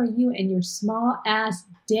 how are you and your small ass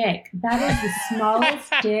dick? That is the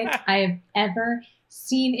smallest dick I have ever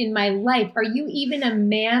seen in my life. Are you even a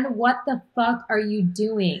man? What the fuck are you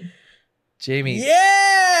doing? Jamie. Yeah,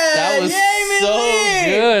 That was so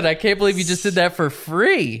good. I can't believe you just did that for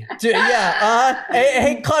free. Dude, yeah.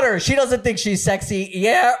 Hey, Cutter. She doesn't think she's sexy.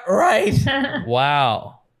 Yeah, right.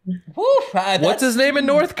 Wow. Woo, What's his name in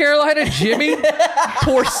North Carolina? Jimmy?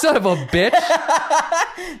 Poor son of a bitch.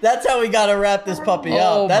 That's how we got to wrap this puppy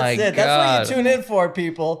Oh up. That's my it. God. That's what you tune in for,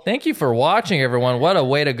 people. Thank you for watching, everyone. What a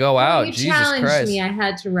way to go out. You Jesus challenged Christ. me. I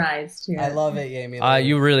had to rise to it. I love it, Amy.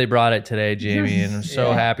 You really brought it today, Jamie, and I'm so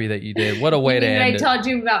Yeah. happy that you did. What a way to I end it. told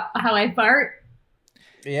you about how I fart.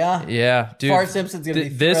 Yeah. Yeah, dude. Fart Simpson's gonna be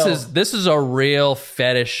this thrilled. is a real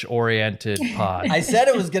fetish oriented pod. I said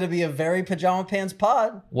it was going to be a very pajama pants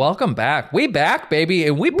pod. Welcome back. We back, baby,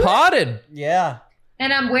 and we potted. Yeah,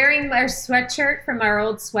 And I'm wearing our sweatshirt from our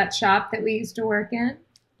old sweatshop that we used to work in.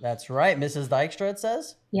 that's right. Mrs. Dykstra, it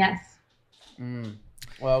says. Yes.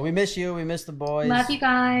 Well, we miss you. We miss the boys. Love you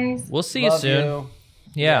guys. We'll see you Love soon. you.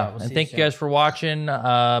 Yeah, we'll and see thank you you guys for watching.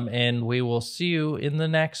 And we will see you in the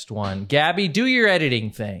next one. Gabby, do your editing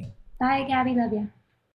thing. Bye, Gabby. Love you.